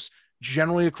concepts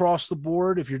generally across the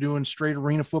board, if you're doing straight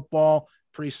arena football,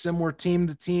 pretty similar team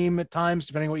to team at times,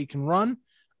 depending on what you can run.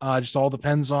 Just all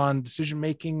depends on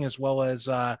decision-making as well as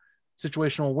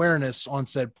situational awareness on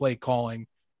said play calling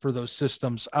for those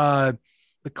systems.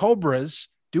 The Cobras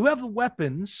do have the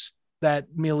weapons that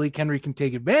Malik Henry can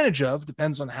take advantage of.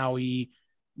 Depends on how he,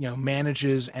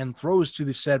 manages and throws to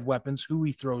the said weapons, who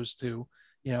he throws to.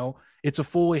 It's a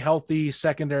fully healthy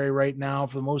secondary right now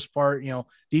for the most part.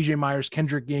 DJ Myers,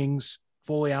 Kendrick Gings,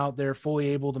 fully out there, fully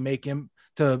able to make him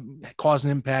to cause an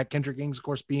impact. Kendrick Gings, of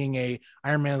course, being a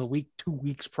Ironman of the Week 2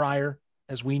 weeks prior,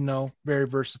 as we know, very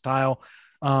versatile.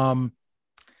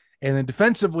 And then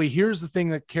defensively, here's the thing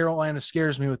that Carolina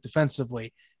scares me with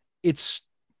defensively. it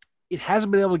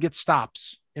hasn't been able to get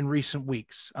stops in recent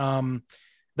weeks.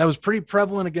 That was pretty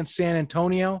prevalent against San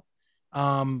Antonio.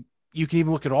 You can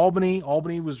even look at Albany.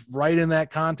 Albany was right in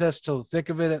that contest till the thick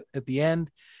of it at the end.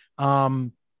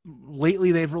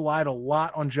 Lately, they've relied a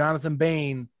lot on Jonathan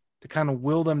Bain to kind of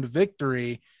will them to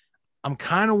victory. I'm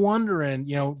kind of wondering,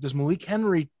 does Malik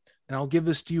Henry, and I'll give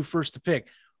this to you first to pick,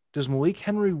 does Malik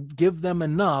Henry give them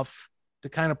enough to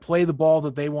kind of play the ball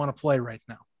that they want to play right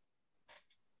now?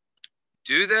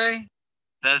 Do they?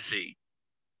 Does he?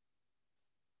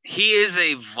 He is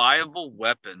a viable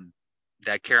weapon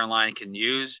that Carolina can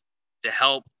use to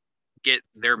help get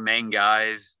their main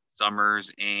guys,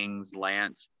 Summers, Ings,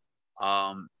 Lance,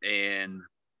 and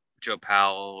Joe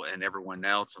Powell and everyone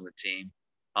else on the team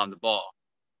on the ball.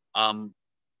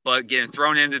 But getting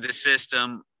thrown into the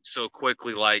system so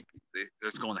quickly like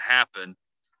that's going to happen,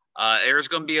 there's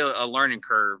going to be a learning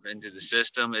curve into the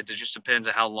system. It just depends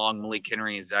on how long Malik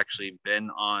Henry has actually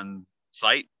been on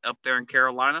site up there in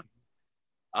Carolina.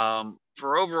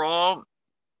 For overall,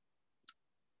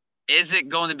 is it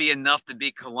going to be enough to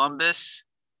beat Columbus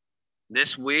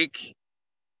this week?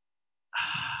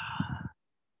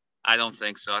 I don't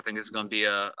think so. I think it's going to be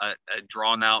a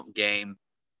drawn-out game.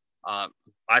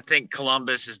 I think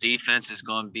Columbus's defense is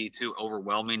going to be too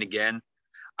overwhelming again.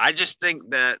 I just think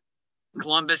that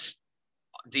Columbus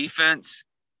defense,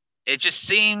 it just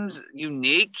seems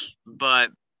unique,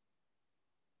 but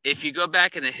if you go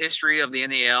back in the history of the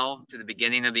NAL to the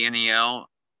beginning of the NAL,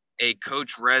 a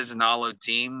Coach Resinalo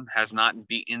team has not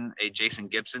beaten a Jason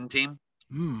Gibson team.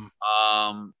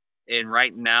 And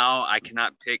right now, I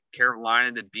cannot pick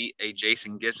Carolina to beat a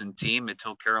Jason Gibson team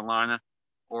until Carolina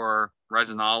or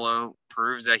Resinalo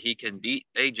proves that he can beat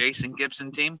a Jason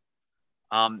Gibson team.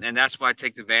 And that's why I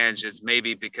take the advantage. It's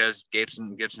maybe because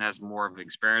Gibson has more of an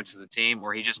experience of the team,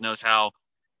 or he just knows how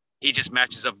he just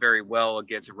matches up very well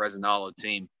against a Resinalo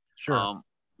team. Sure.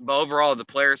 But overall, the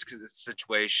players'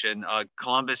 situation,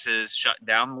 Columbus has shut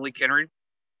down Malik Henry,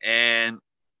 and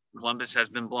Columbus has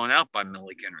been blown out by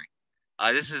Malik Henry.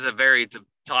 This is a very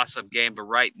toss-up game, but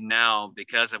right now,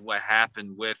 because of what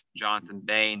happened with Jonathan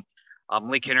Bain,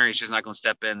 Malik Henry is just not going to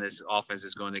step in. This offense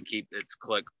is going to keep its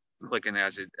clicking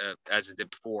as it did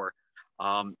before.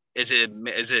 Is it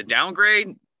a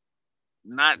downgrade?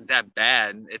 Not that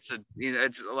bad. It's a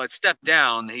step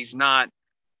down. He's not.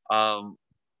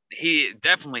 He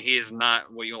is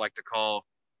not what you like to call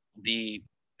the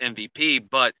MVP,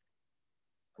 but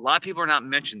a lot of people are not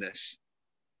mentioning this.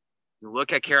 You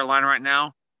look at Carolina right now,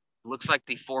 it looks like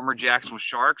the former Jacksonville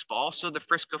Sharks, but also the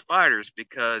Frisco Fighters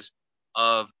because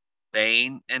of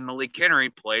Bain and Malik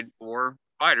Henry played for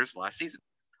Fighters last season.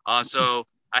 So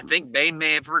I think Bain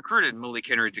may have recruited Malik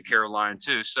Henry to Carolina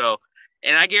too. So,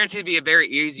 and I guarantee it'd be a very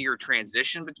easier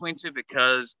transition between two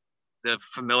because the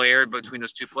familiarity between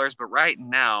those two players. But right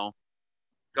now,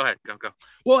 go ahead, go.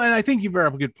 Well, and I think you brought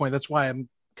up a good point. That's why I'm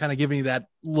kind of giving you that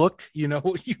look, you know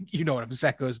what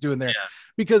Zeko is doing there,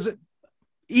 because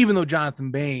even though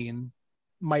Jonathan Bain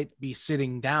might be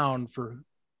sitting down for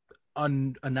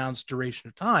unannounced duration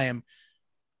of time,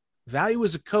 value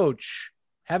as a coach,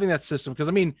 having that system. Because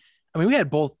I mean, we had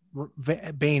both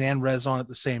Bain and Rez on at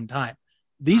the same time.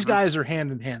 These guys are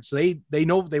hand in hand, so they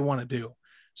know what they want to do.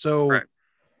 So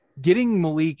getting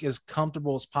Malik as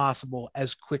comfortable as possible,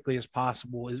 as quickly as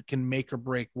possible, it can make or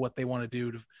break what they want to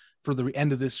do for the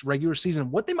end of this regular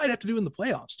season, what they might have to do in the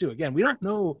playoffs too. Again, we don't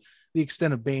know the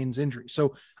extent of Bain's injury.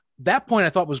 So that point I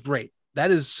thought was great.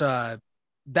 That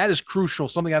is crucial.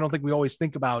 Something I don't think we always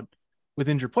think about with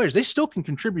injured players. They still can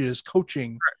contribute as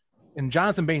coaching. And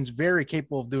Jonathan Bain's very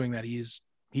capable of doing that. He's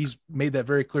made that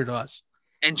very clear to us.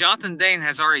 And Jonathan Bain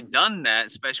has already done that,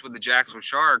 especially with the Jacksonville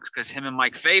Sharks, because him and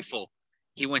Mike Faithfull,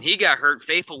 when he got hurt,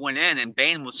 Faithfull went in and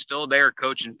Bain was still there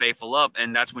coaching Faithfull up.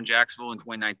 And that's when Jacksonville in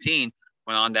 2019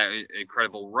 went on that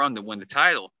incredible run to win the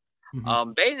title.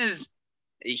 Bain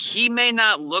he may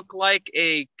not look like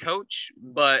a coach,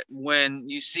 but when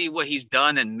you see what he's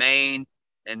done in Maine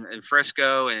and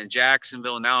Frisco and in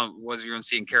Jacksonville, and now what you're going to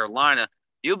see in Carolina,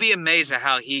 you'll be amazed at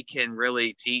how he can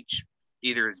really teach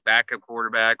either his backup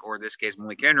quarterback or in this case,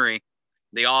 Malik Henry,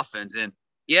 the offense. And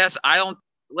yes,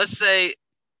 let's say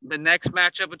the next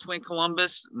matchup between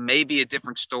Columbus may be a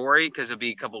different story because it'll be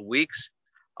a couple of weeks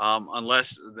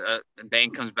unless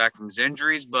Bain comes back from his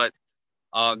injuries. But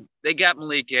they got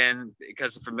Malik in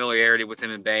because of familiarity with him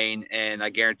and Bain, and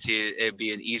I guarantee it'd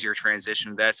be an easier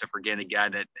transition. That's if we're getting a guy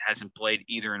that hasn't played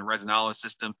either in Resinalo's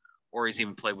system or he's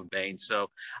even played with Bain. So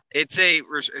it's a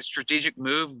strategic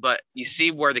move, but you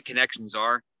see where the connections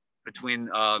are between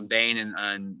Bain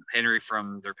and Henry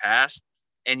from their past,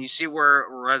 and you see where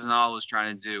Resinalo is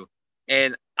trying to do.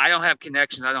 And I don't have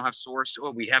connections. I don't have sources.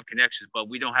 Well, we have connections, but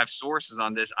we don't have sources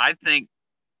on this. I think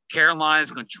Carolina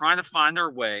is going to try to find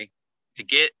their way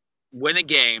to win a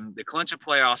game, to clinch a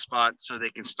playoff spot so they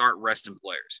can start resting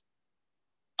players.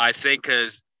 I think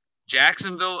because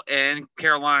Jacksonville and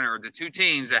Carolina are the two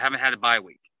teams that haven't had a bye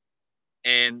week.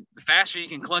 And the faster you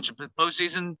can clinch a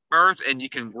postseason berth and you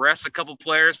can rest a couple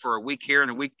players for a week here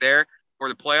and a week there for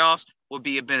the playoffs will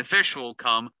be beneficial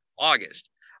come August.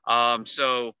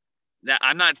 So that,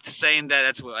 I'm not saying that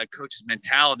that's what a coach's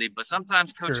mentality, but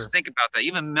sometimes coaches think about that.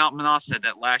 Even Mount Manoss said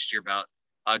that last year about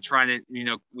trying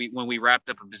to, when we wrapped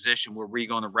up a position where we're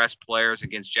going to rest players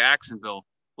against Jacksonville,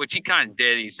 which he kind of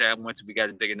did. He said, once we got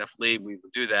a big enough lead, we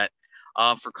would do that.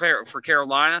 For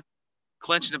Carolina,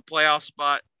 clinching the playoff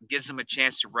spot gives them a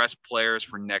chance to rest players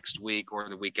for next week or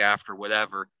the week after,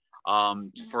 whatever,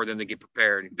 for them to get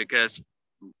prepared. Because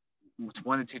it's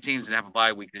one of the two teams that have a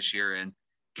bye week this year, and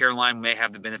Carolina may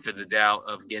have the benefit of the doubt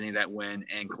of getting that win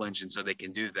and clinching, so they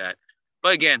can do that.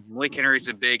 But again, Malik Henry is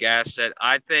a big asset.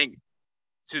 I think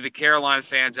to the Carolina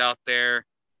fans out there,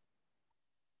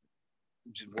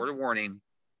 just word of warning,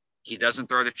 he doesn't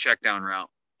throw the check down route.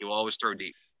 He will always throw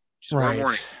deep. Just word of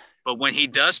warning. But when he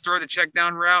does throw the check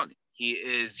down route,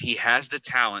 he has the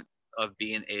talent of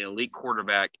being an elite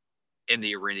quarterback in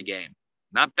the arena game.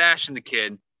 Not bashing the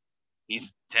kid.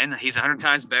 He's 100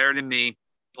 times better than me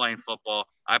playing football.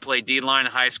 I played D-line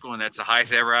in high school, and that's the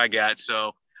highest ever I got.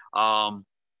 So,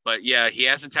 but yeah, he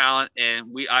has the talent, and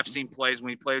I've seen plays when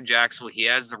he played with Jacksonville. He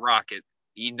has the rocket.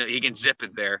 He can zip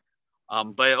it there.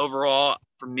 But overall,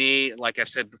 for me, like I've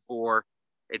said before,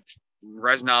 it's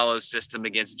Resnalo's system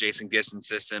against Jason Gibson's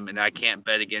system, and I can't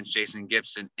bet against Jason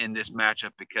Gibson in this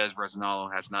matchup because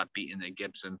Resnalo has not beaten the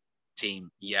Gibson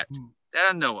team yet that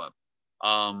I know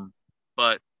of.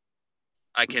 But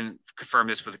I can confirm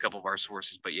this with a couple of our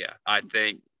sources. But yeah, I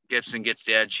think Gibson gets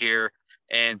the edge here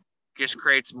and just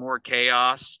creates more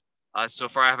chaos. So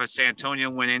far, I have a San Antonio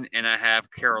winning and I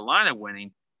have Carolina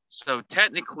winning. So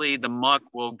technically, the muck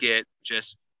will get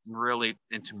just really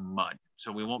into mud.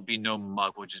 So we won't be no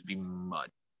muck. We'll just be mud.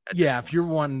 Yeah, if you're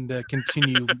wanting to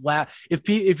continue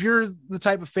if you're the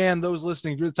type of fan, those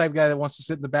listening, you're the type of guy that wants to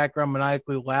sit in the background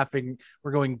maniacally laughing,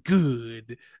 we're going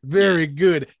good, very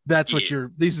good. That's what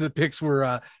these are the picks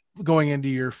we're going into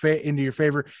your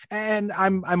favor. And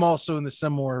I'm also in the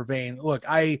similar vein. Look,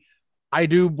 I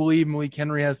do believe Malik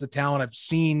Henry has the talent. I've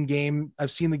seen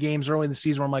the games early in the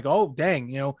season where I'm like, oh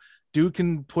dang, dude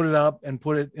can put it up and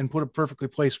put a perfectly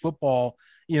placed football,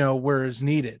 where it's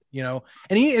needed,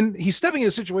 and he's stepping in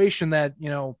a situation that,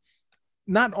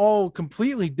 not all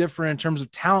completely different in terms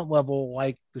of talent level,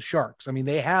 like the Sharks. I mean,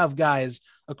 they have guys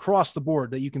across the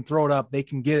board that you can throw it up. They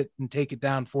can get it and take it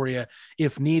down for you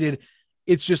if needed.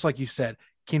 It's just like you said,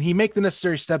 can he make the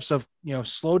necessary steps of,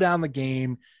 slow down the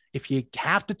game? If you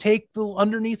have to take the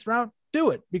underneath route,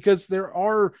 do it, because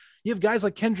you have guys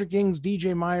like Kendrick Ings,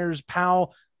 DJ Myers,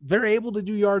 Powell. They're able to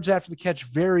do yards after the catch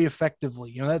very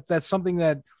effectively. That's something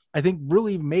that I think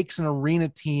really makes an arena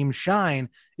team shine,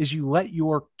 is you let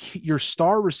your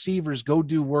star receivers go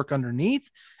do work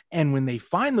underneath. And when they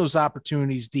find those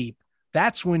opportunities deep,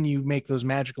 that's when you make those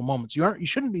magical moments. You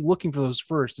shouldn't be looking for those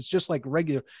first. It's just like a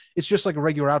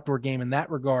regular outdoor game in that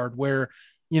regard, where,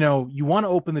 you want to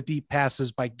open the deep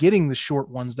passes by getting the short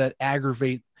ones that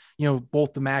aggravate,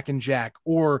 both the Mac and Jack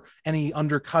or any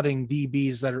undercutting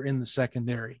DBs that are in the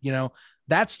secondary.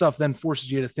 That stuff then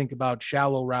forces you to think about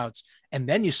shallow routes, and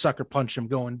then you sucker punch them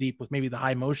going deep with maybe the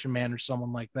high motion man or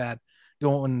someone like that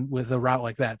going with a route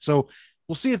like that. So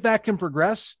we'll see if that can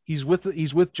progress. He's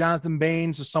with Jonathan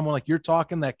Baines, as someone like you're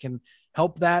talking that can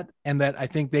help that, and that I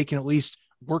think they can at least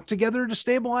work together to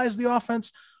stabilize the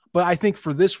offense. But I think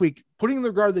for this week, putting in the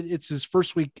regard that it's his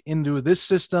first week into this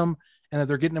system and that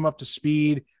they're getting him up to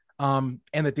speed, and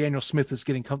that Daniel Smith is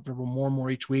getting comfortable more and more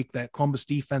each week, that Columbus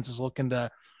defense is looking to,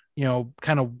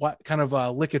 kind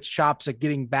of lick its chops at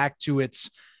getting back to its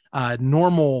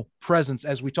normal presence.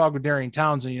 As we talk with Darian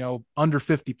Townsend, under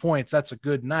 50 points, that's a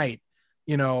good night,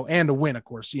 and a win, of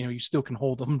course. You still can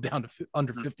hold them down to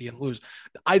under 50 and lose.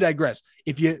 I digress.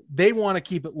 They want to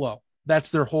keep it low, that's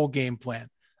their whole game plan.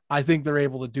 I think they're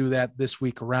able to do that this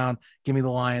week around. Give me the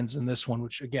Lions in this one,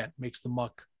 which again makes the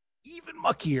muck even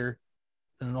muckier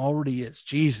than it already is.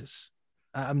 Jesus,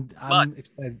 I'm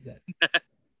excited that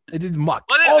it is muck.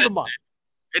 All the muck.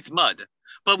 It's mud.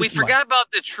 But we forgot about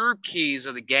the true keys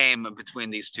of the game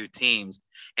between these two teams,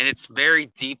 and it's very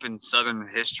deep in Southern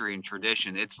history and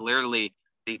tradition. It's literally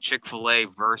the Chick-fil-A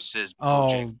versus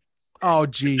Bojangles. Oh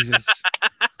Jesus,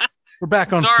 we're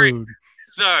back on food.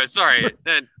 Sorry.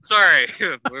 We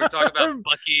were talking about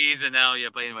Buc-ee's and now,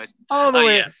 but anyways. All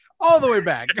the all the way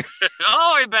back.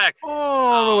 All the way back.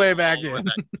 All the way back in.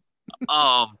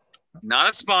 Not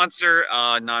a sponsor,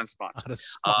 non-sponsor. Not a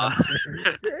sponsor.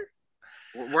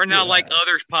 We're not like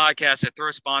other podcasts that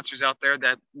throw sponsors out there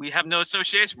that we have no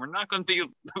association. We're not going to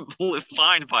be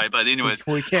fined by it, but anyways,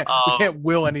 we can't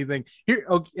will anything here.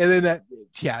 Okay, and then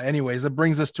anyways, that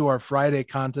brings us to our Friday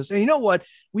contest. And you know what?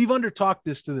 We've undertalked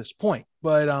this to this point,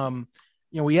 but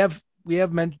we have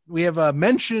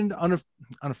mentioned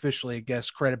unofficially, I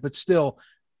guess, credit, but still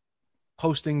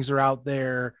postings are out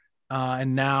there,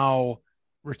 and now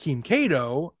Rakeem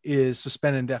Cato is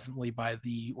suspended indefinitely by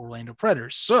the Orlando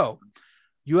Predators. So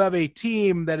you have a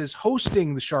team that is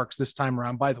hosting the Sharks this time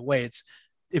around. By the way,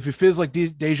 if it feels like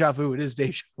deja vu, it is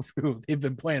deja vu. They've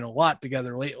been playing a lot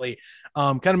together lately.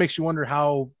 Kind of makes you wonder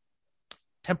how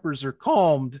tempers are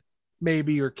calmed,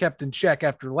 maybe, or kept in check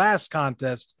after last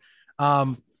contest.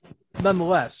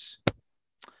 Nonetheless,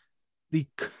 the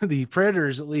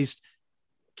Predators, at least,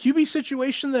 QB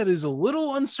situation that is a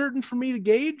little uncertain for me to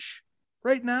gauge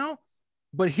right now.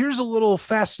 But here's a little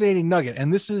fascinating nugget,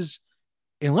 and this is,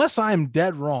 unless I'm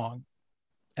dead wrong,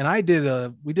 and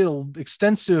we did an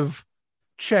extensive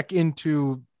check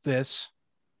into this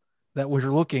that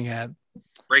we're looking at.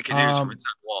 Breaking news from inside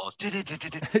the walls.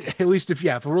 At least if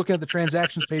we're looking at the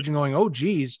transactions page and going, oh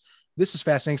geez, this is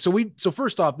fascinating. So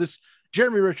first off, this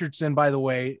Jeremy Richardson, by the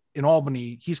way, in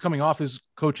Albany, he's coming off his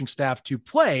coaching staff to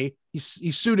play.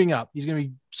 He's suiting up. He's going to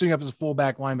be suiting up as a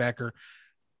fullback linebacker.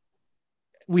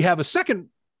 We have a second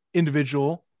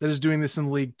individual that is doing this in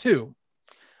the league too.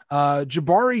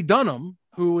 Jabari Dunham,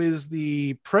 who is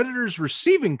the Predators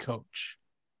receiving coach,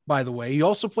 by the way. He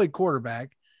also played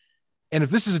quarterback. And if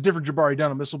this is a different Jabari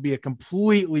Dunham, this will be a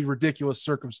completely ridiculous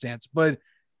circumstance. But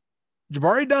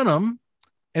Jabari Dunham,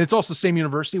 and it's also the same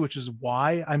university, which is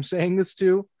why I'm saying this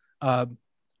too,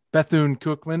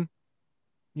 Bethune-Cookman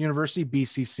University,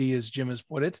 BCC, as Jim has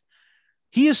put it.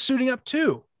 He is suiting up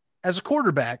too as a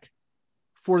quarterback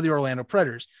for the Orlando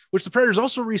Predators, which the Predators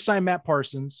also re-signed Matt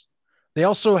Parsons. They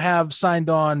also have signed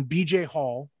on BJ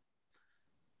Hall.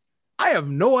 I have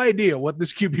no idea what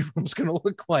this QB room is going to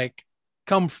look like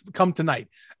come tonight.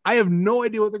 I have no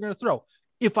idea what they're going to throw.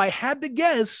 If I had to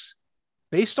guess,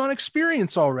 based on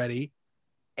experience already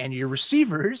and your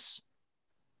receivers,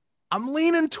 I'm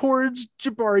leaning towards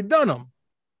Jabari Dunham.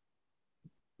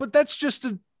 But that's just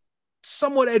a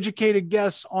somewhat educated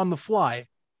guess on the fly.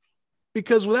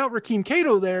 Because without Rakeem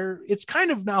Cato there, it's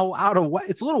kind of now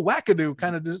it's a little wackadoo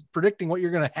kind of just predicting what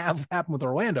you're going to have happen with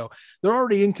Orlando. They're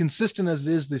already inconsistent as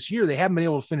it is this year. They haven't been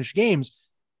able to finish games.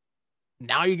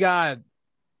 Now we got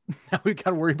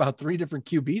to worry about 3 different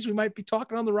QBs we might be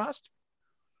talking on the roster.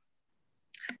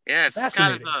 Yeah, it's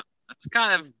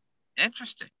kind of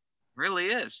interesting. It really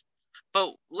is.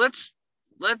 But let's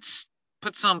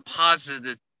put some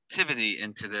positivity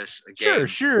into this again.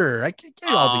 Sure. I can't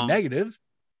all be negative.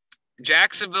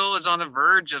 Jacksonville is on the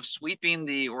verge of sweeping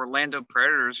the Orlando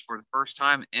Predators for the first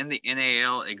time in the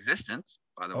NAL existence,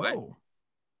 by the way.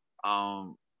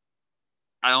 I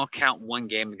don't count one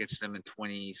game against them in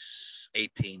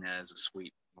 2018 as a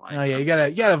sweep. You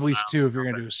gotta have at least 2 if you're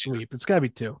gonna do a sweep. It's gotta be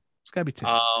 2.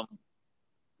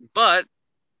 But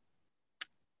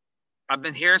I've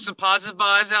been hearing some positive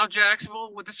vibes out of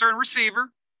Jacksonville with a certain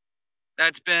receiver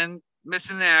that's been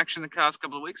missing the action the past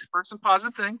couple of weeks. I've heard some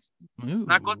positive things. Ooh.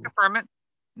 Not going to confirm it.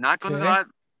 Not going to go.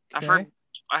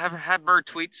 I have had Bird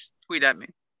tweet at me.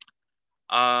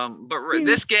 But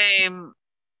this game,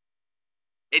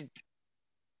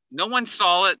 no one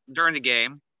saw it during the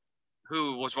game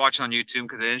who was watching on YouTube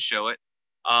because they didn't show it.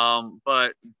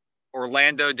 But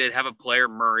Orlando did have a player,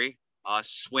 Murray,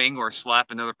 swing or slap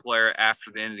another player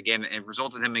after the end of the game, and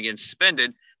resulted in him getting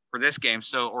suspended for this game.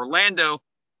 So Orlando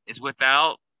is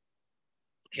without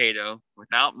Cato,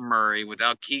 without Murray,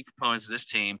 without key components of this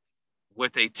team,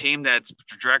 with a team that's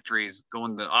trajectory is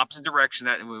going the opposite direction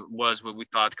that was what we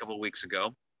thought a couple of weeks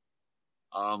ago.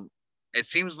 It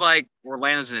seems like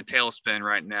Orlando's in a tailspin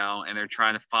right now, and they're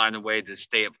trying to find a way to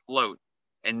stay afloat.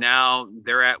 And now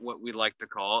they're at what we like to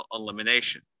call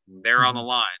elimination. They're on the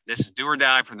line. This is do or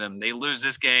die for them. They lose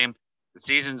this game, the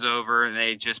season's over, and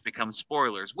they just become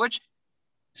spoilers, which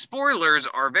spoilers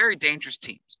are very dangerous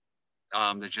teams,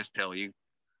 to just tell you.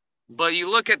 But you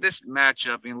look at this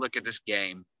matchup and you look at this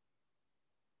game.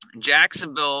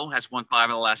 Jacksonville has won 5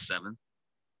 of the last 7.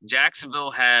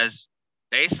 Jacksonville has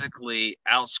basically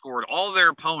outscored all their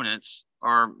opponents,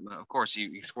 or of course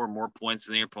you score more points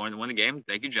than your opponent to win the game.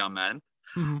 Thank you, John Madden.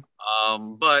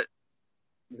 But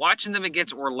watching them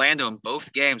against Orlando in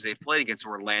both games they've played against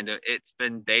Orlando, it's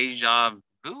been deja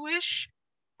vu-ish,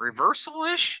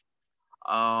 reversal-ish.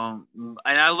 And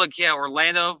I look,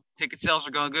 Orlando ticket sales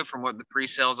are going good from what the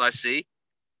pre-sales I see.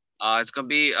 It's going to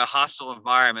be a hostile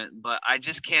environment, but I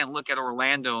just can't look at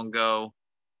Orlando and go,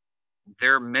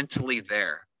 they're mentally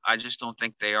there. I just don't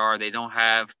think they are. They don't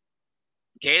have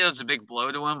 – Cato's a big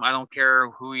blow to him. I don't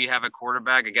care who you have at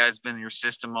quarterback. A guy's been in your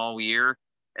system all year,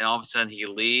 and all of a sudden he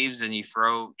leaves and you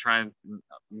try and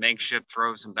makeshift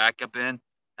throw some backup in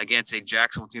against a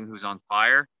Jacksonville team who's on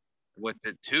fire with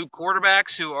the two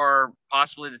quarterbacks who are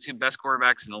possibly the two best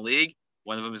quarterbacks in the league.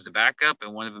 One of them is the backup,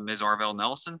 and one of them is Arvell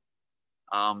Nelson.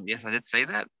 Yes, I did say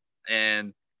that.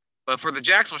 But for the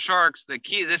Jacksonville Sharks, the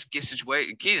key to this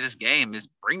game is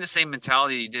bring the same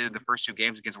mentality you did in the first two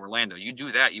games against Orlando. You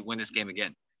do that, you win this game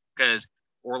again. Because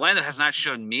Orlando has not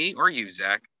shown me or you,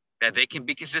 Zach, that they can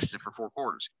be consistent for 4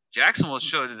 quarters. Jacksonville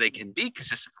showed that they can be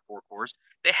consistent for 4 quarters.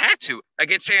 They had to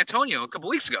against San Antonio a couple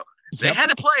weeks ago. Yep. They had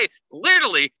to play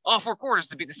literally all 4 quarters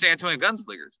to beat the San Antonio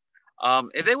Gunslingers.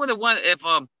 If they would have won, if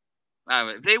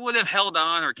they would have held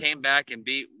on or came back and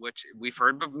beat, which we've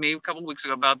heard from me a couple of weeks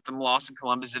ago about them loss in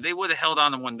Columbus, if they would have held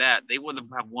on and won that, they would have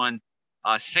won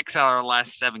 6 out of the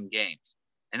last 7 games.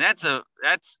 And that's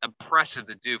impressive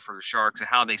to do for the Sharks and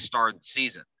how they started the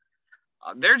season.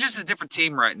 They're just a different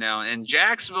team right now. And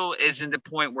Jacksonville is in the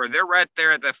point where they're right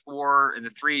there at the 4 and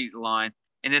the 3 line.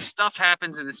 And if stuff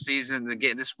happens in the season,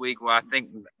 again this week, well, I think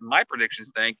my predictions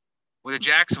think with a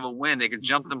Jacksonville win, they could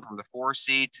jump them from the 4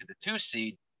 seed to the 2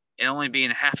 seed and only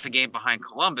being half a game behind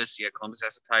Columbus. Yeah, Columbus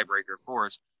has a tiebreaker, of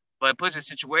course. But it puts a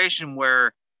situation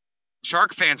where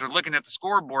Shark fans are looking at the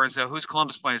scoreboard and say, who's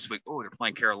Columbus playing this week? Oh, they're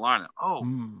playing Carolina. Oh,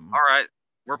 all right.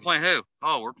 We're playing who?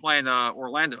 Oh, we're playing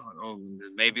Orlando. Oh,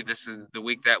 maybe this is the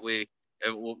week that we'll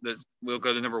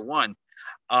go to number 1.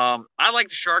 I like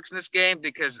the Sharks in this game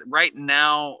because right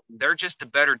now they're just a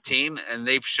better team, and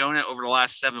they've shown it over the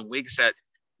last 7 weeks that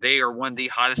they are one of the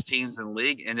hottest teams in the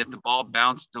league. And if the ball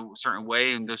bounced a certain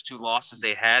way in those 2 losses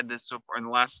they had so far in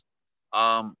the last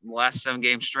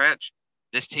 7-game stretch,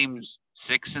 this team's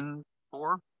 6-4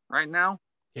 right now.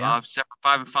 Yeah.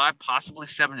 5-5, possibly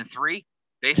 7-3.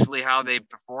 Basically how they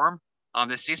perform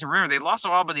this season. Remember, they lost to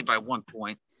Albany by 1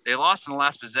 point. They lost in the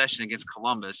last possession against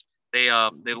Columbus. They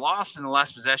lost in the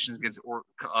last possessions against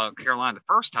Carolina the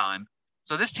first time.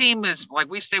 So this team is, like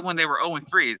we say when they were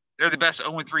 0-3, they're the best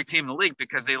 0-3 team in the league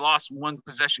because they lost 1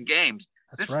 possession games.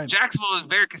 That's right. Jacksonville is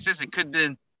very consistent. Could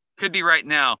be right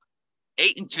now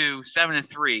 8-2,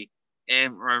 7-3,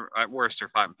 and at worst they're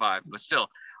 5-5. But still,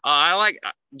 I like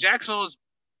Jacksonville's.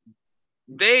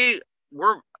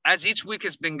 As each week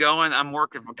has been going, I'm more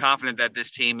confident that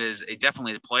this team is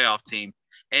definitely a playoff team.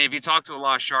 And if you talk to a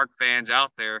lot of Shark fans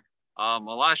out there, a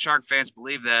lot of Shark fans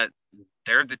believe that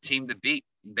they're the team to beat.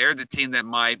 They're the team that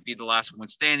might be the last one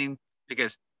standing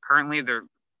because currently they're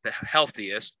the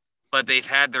healthiest, but they've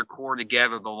had their core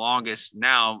together the longest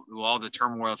now while all the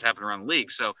turmoil is happening around the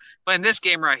league. So, but in this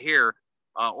game right here,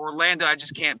 Orlando, I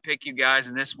just can't pick you guys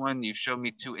in this one. You've shown me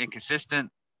 2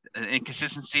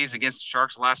 inconsistencies against the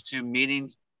Sharks last 2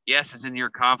 meetings. Yes, it's in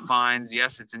your confines.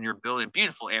 Yes, it's in your building.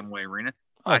 Beautiful Amway Arena.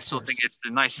 I still think it's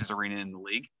the nicest arena in the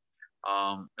league.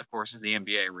 Of course, it's the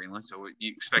NBA arena, so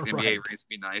you expect NBA arenas to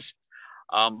be nice.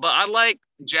 But I like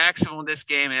Jacksonville in this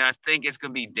game, and I think it's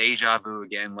going to be deja vu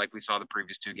again, like we saw the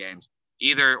previous 2 games.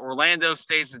 Either Orlando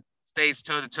stays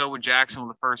toe-to-toe with Jacksonville in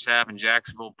the first half and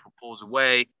Jacksonville pulls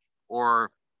away,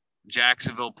 or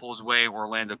Jacksonville pulls away and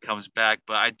Orlando comes back.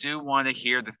 But I do want to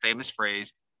hear the famous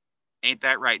phrase, "Ain't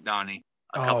that right, Donnie?"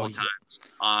 a couple of times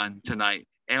on tonight.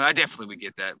 And I definitely would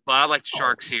get that. But I like the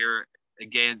Sharks here.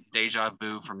 Again, deja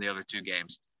vu from the other 2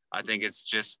 games. I think it's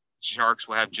just Sharks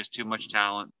will have just too much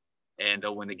talent, and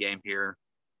they'll win the game here.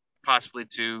 Possibly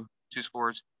two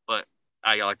scores, but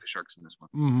I like the Sharks in this one.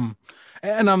 Mm-hmm.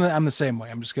 And I'm the same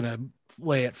way. I'm just going to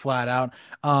lay it flat out.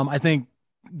 I think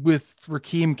with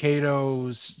Rakeem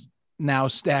Cato's now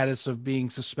status of being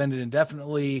suspended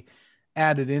indefinitely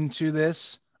added into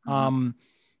this,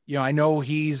 I know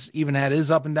he's even had his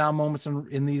up and down moments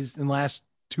in the last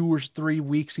 2 or 3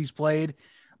 weeks he's played,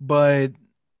 but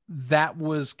that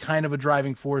was kind of a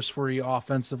driving force for you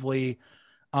offensively.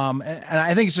 And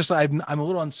I think it's just, I'm a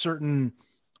little uncertain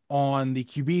on the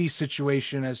QB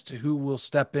situation as to who will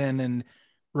step in and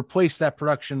replace that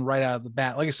production right out of the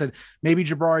bat. Like I said, maybe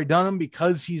Jabari Dunham,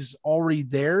 because he's already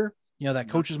there, that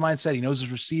coach's mindset, he knows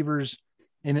his receivers,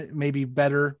 and it may be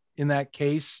better in that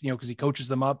case, because he coaches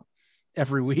them up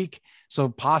every week. So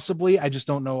possibly, I just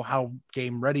don't know how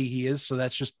game ready he is. So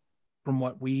that's just from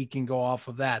what we can go off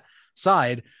of that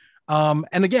side. And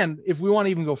again, if we want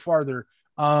to even go farther,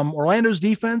 Orlando's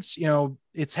defense,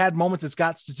 it's had moments. It's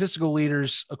got statistical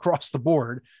leaders across the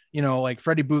board, like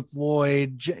Freddie Booth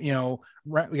Lloyd,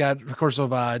 we got, of course,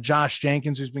 Josh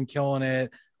Jenkins, who's been killing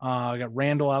it. We got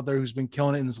Randall out there who's been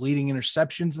killing it and is leading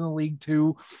interceptions in the league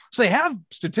too. So they have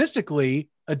statistically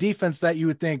a defense that you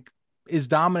would think is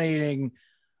dominating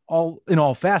in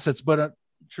all facets, but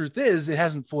truth is it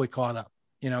hasn't fully caught up.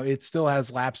 It still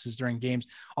has lapses during games.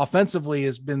 Offensively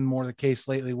has been more the case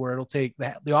lately, where it'll take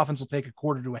the offense will take a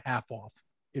quarter to a half off,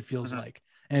 it feels like,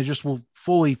 and it just will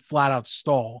fully flat out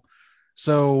stall.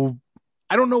 So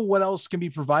I don't know what else can be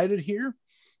provided here.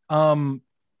 Orlando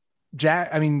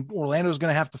is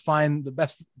going to have to find the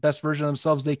best version of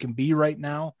themselves they can be right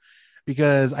now,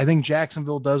 because I think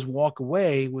Jacksonville does walk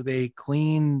away with a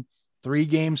clean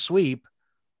 3-game sweep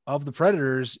of the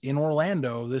Predators in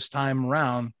Orlando this time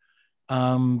around,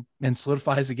 and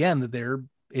solidifies again that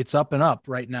it's up and up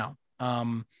right now.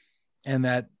 And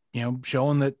that,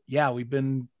 showing that, we've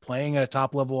been playing at a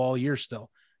top level all year still.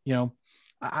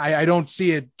 I don't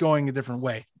see it going a different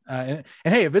way. And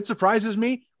hey, if it surprises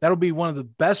me, that'll be one of the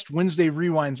best Wednesday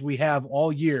rewinds we have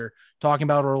all year talking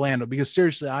about Orlando, because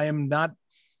seriously, I'm not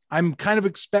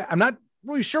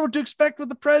really sure what to expect with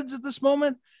the Preds at this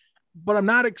moment, but I'm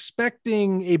not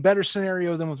expecting a better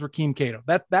scenario than with Rakeem Cato.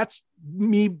 That's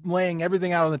me laying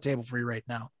everything out on the table for you right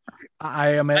now.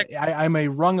 I'm a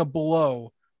rung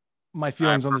below my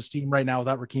feelings on this team right now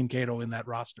without Rakeem Cato in that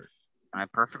roster. I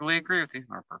perfectly agree with you.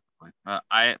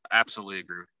 I absolutely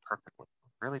agree with you perfectly.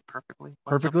 Really perfectly.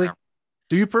 Perfectly?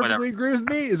 Do you perfectly agree with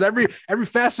me? Is every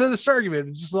facet of this argument,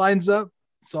 it just lines up?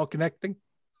 It's all connecting.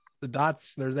 The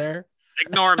dots, they're there.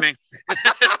 Ignore me.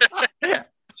 Just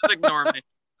ignore me.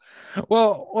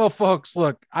 Well, folks,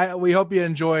 look, we hope you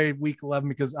enjoy week 11,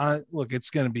 because it's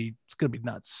gonna be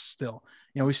nuts still.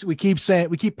 We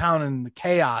keep pounding the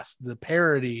chaos, the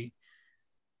parity.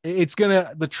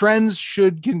 The trends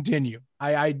should continue.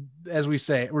 We're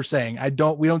saying,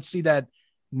 we don't see that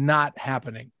not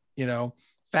happening.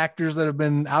 Factors that have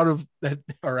been out of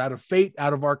fate,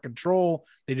 out of our control.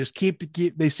 They just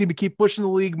they seem to keep pushing the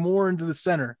league more into the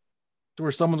center, to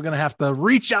where someone's going to have to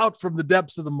reach out from the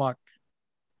depths of the muck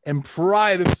and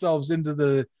pry themselves into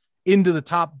the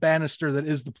top banister that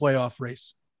is the playoff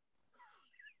race.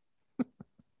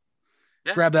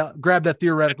 Yeah. Grab that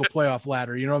theoretical playoff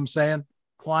ladder. You know what I'm saying?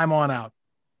 Climb on out.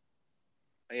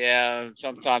 Yeah,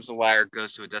 sometimes the ladder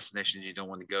goes to a destination you don't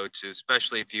want to go to,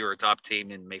 especially if you're a top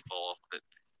team and may fall off of it.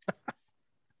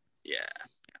 Yeah.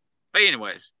 But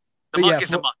anyways, the muck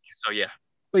is a muck. So yeah.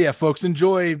 But yeah, folks,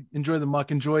 enjoy the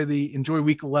muck. Enjoy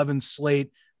week 11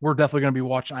 slate. We're definitely going to be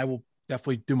watching. I will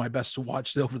definitely do my best to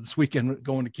watch over this weekend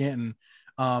going to Canton.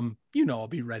 I'll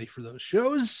be ready for those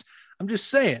shows. I'm just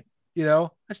saying, I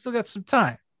still got some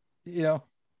time. We'll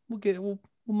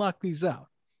knock these out.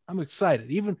 I'm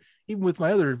excited, even with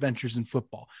my other adventures in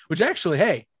football, which actually,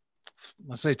 hey,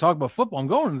 let's say talk about football. I'm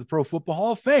going to the Pro Football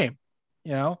Hall of Fame.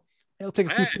 I'll take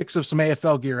a few pics of some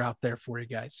AFL gear out there for you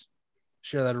guys.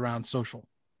 Share that around social.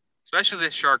 Especially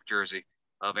the Shark jersey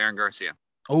of Aaron Garcia.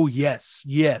 Oh, yes.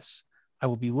 I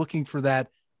will be looking for that.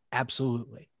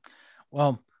 Absolutely.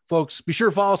 Well, folks, be sure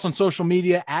to follow us on social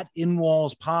media at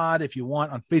InWallsPod if you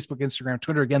want, on Facebook, Instagram,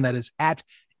 Twitter. Again, that is at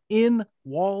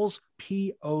InWallsPod.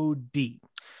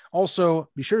 Also,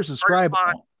 be sure to subscribe.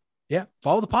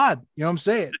 Follow the pod. You know what I'm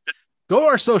saying? Go to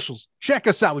our socials. Check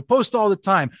us out. We post all the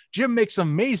time. Jim makes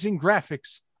amazing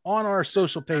graphics on our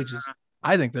social pages.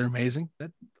 I think they're amazing.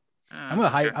 I'm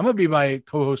gonna be my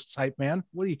co-host's hype man.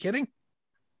 What are you kidding? I'm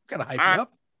gonna hype you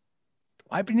up.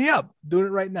 Hyping you up. Doing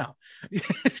it right now.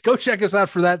 Go check us out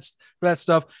for that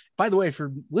stuff. By the way,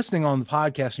 for listening on the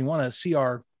podcast, you want to see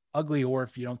our ugly, or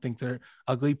if you don't think they're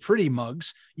ugly, pretty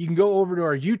mugs, you can go over to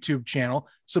our YouTube channel,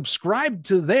 subscribe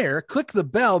to there, click the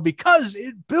bell, because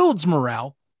it builds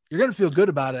morale. You're going to feel good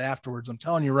about it afterwards. I'm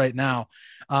telling you right now.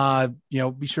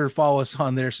 Be sure to follow us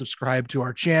on there, subscribe to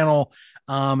our channel.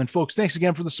 And folks, thanks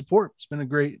again for the support. It's been a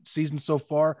great season so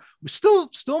far. We still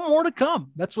more to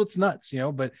come. That's what's nuts,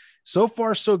 but so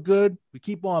far so good. We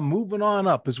keep on moving on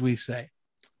up, as we say.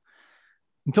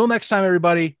 Until next time,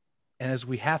 everybody. And as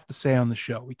we have to say on the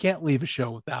show, we can't leave a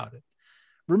show without it.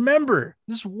 Remember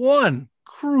this one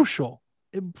crucial,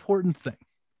 important thing.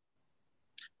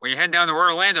 When you're heading down to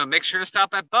Orlando, make sure to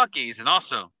stop at Buc-ee's, and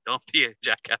also don't be a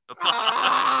jackass.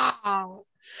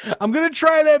 I'm going to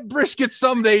try that brisket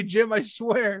someday, Jim, I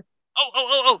swear.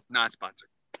 Oh. Not sponsored.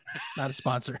 Not a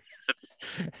sponsor.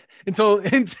 Until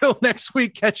next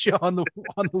week, catch you on the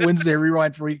Wednesday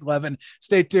rewind for week 11.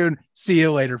 Stay tuned. See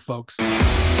you later, folks.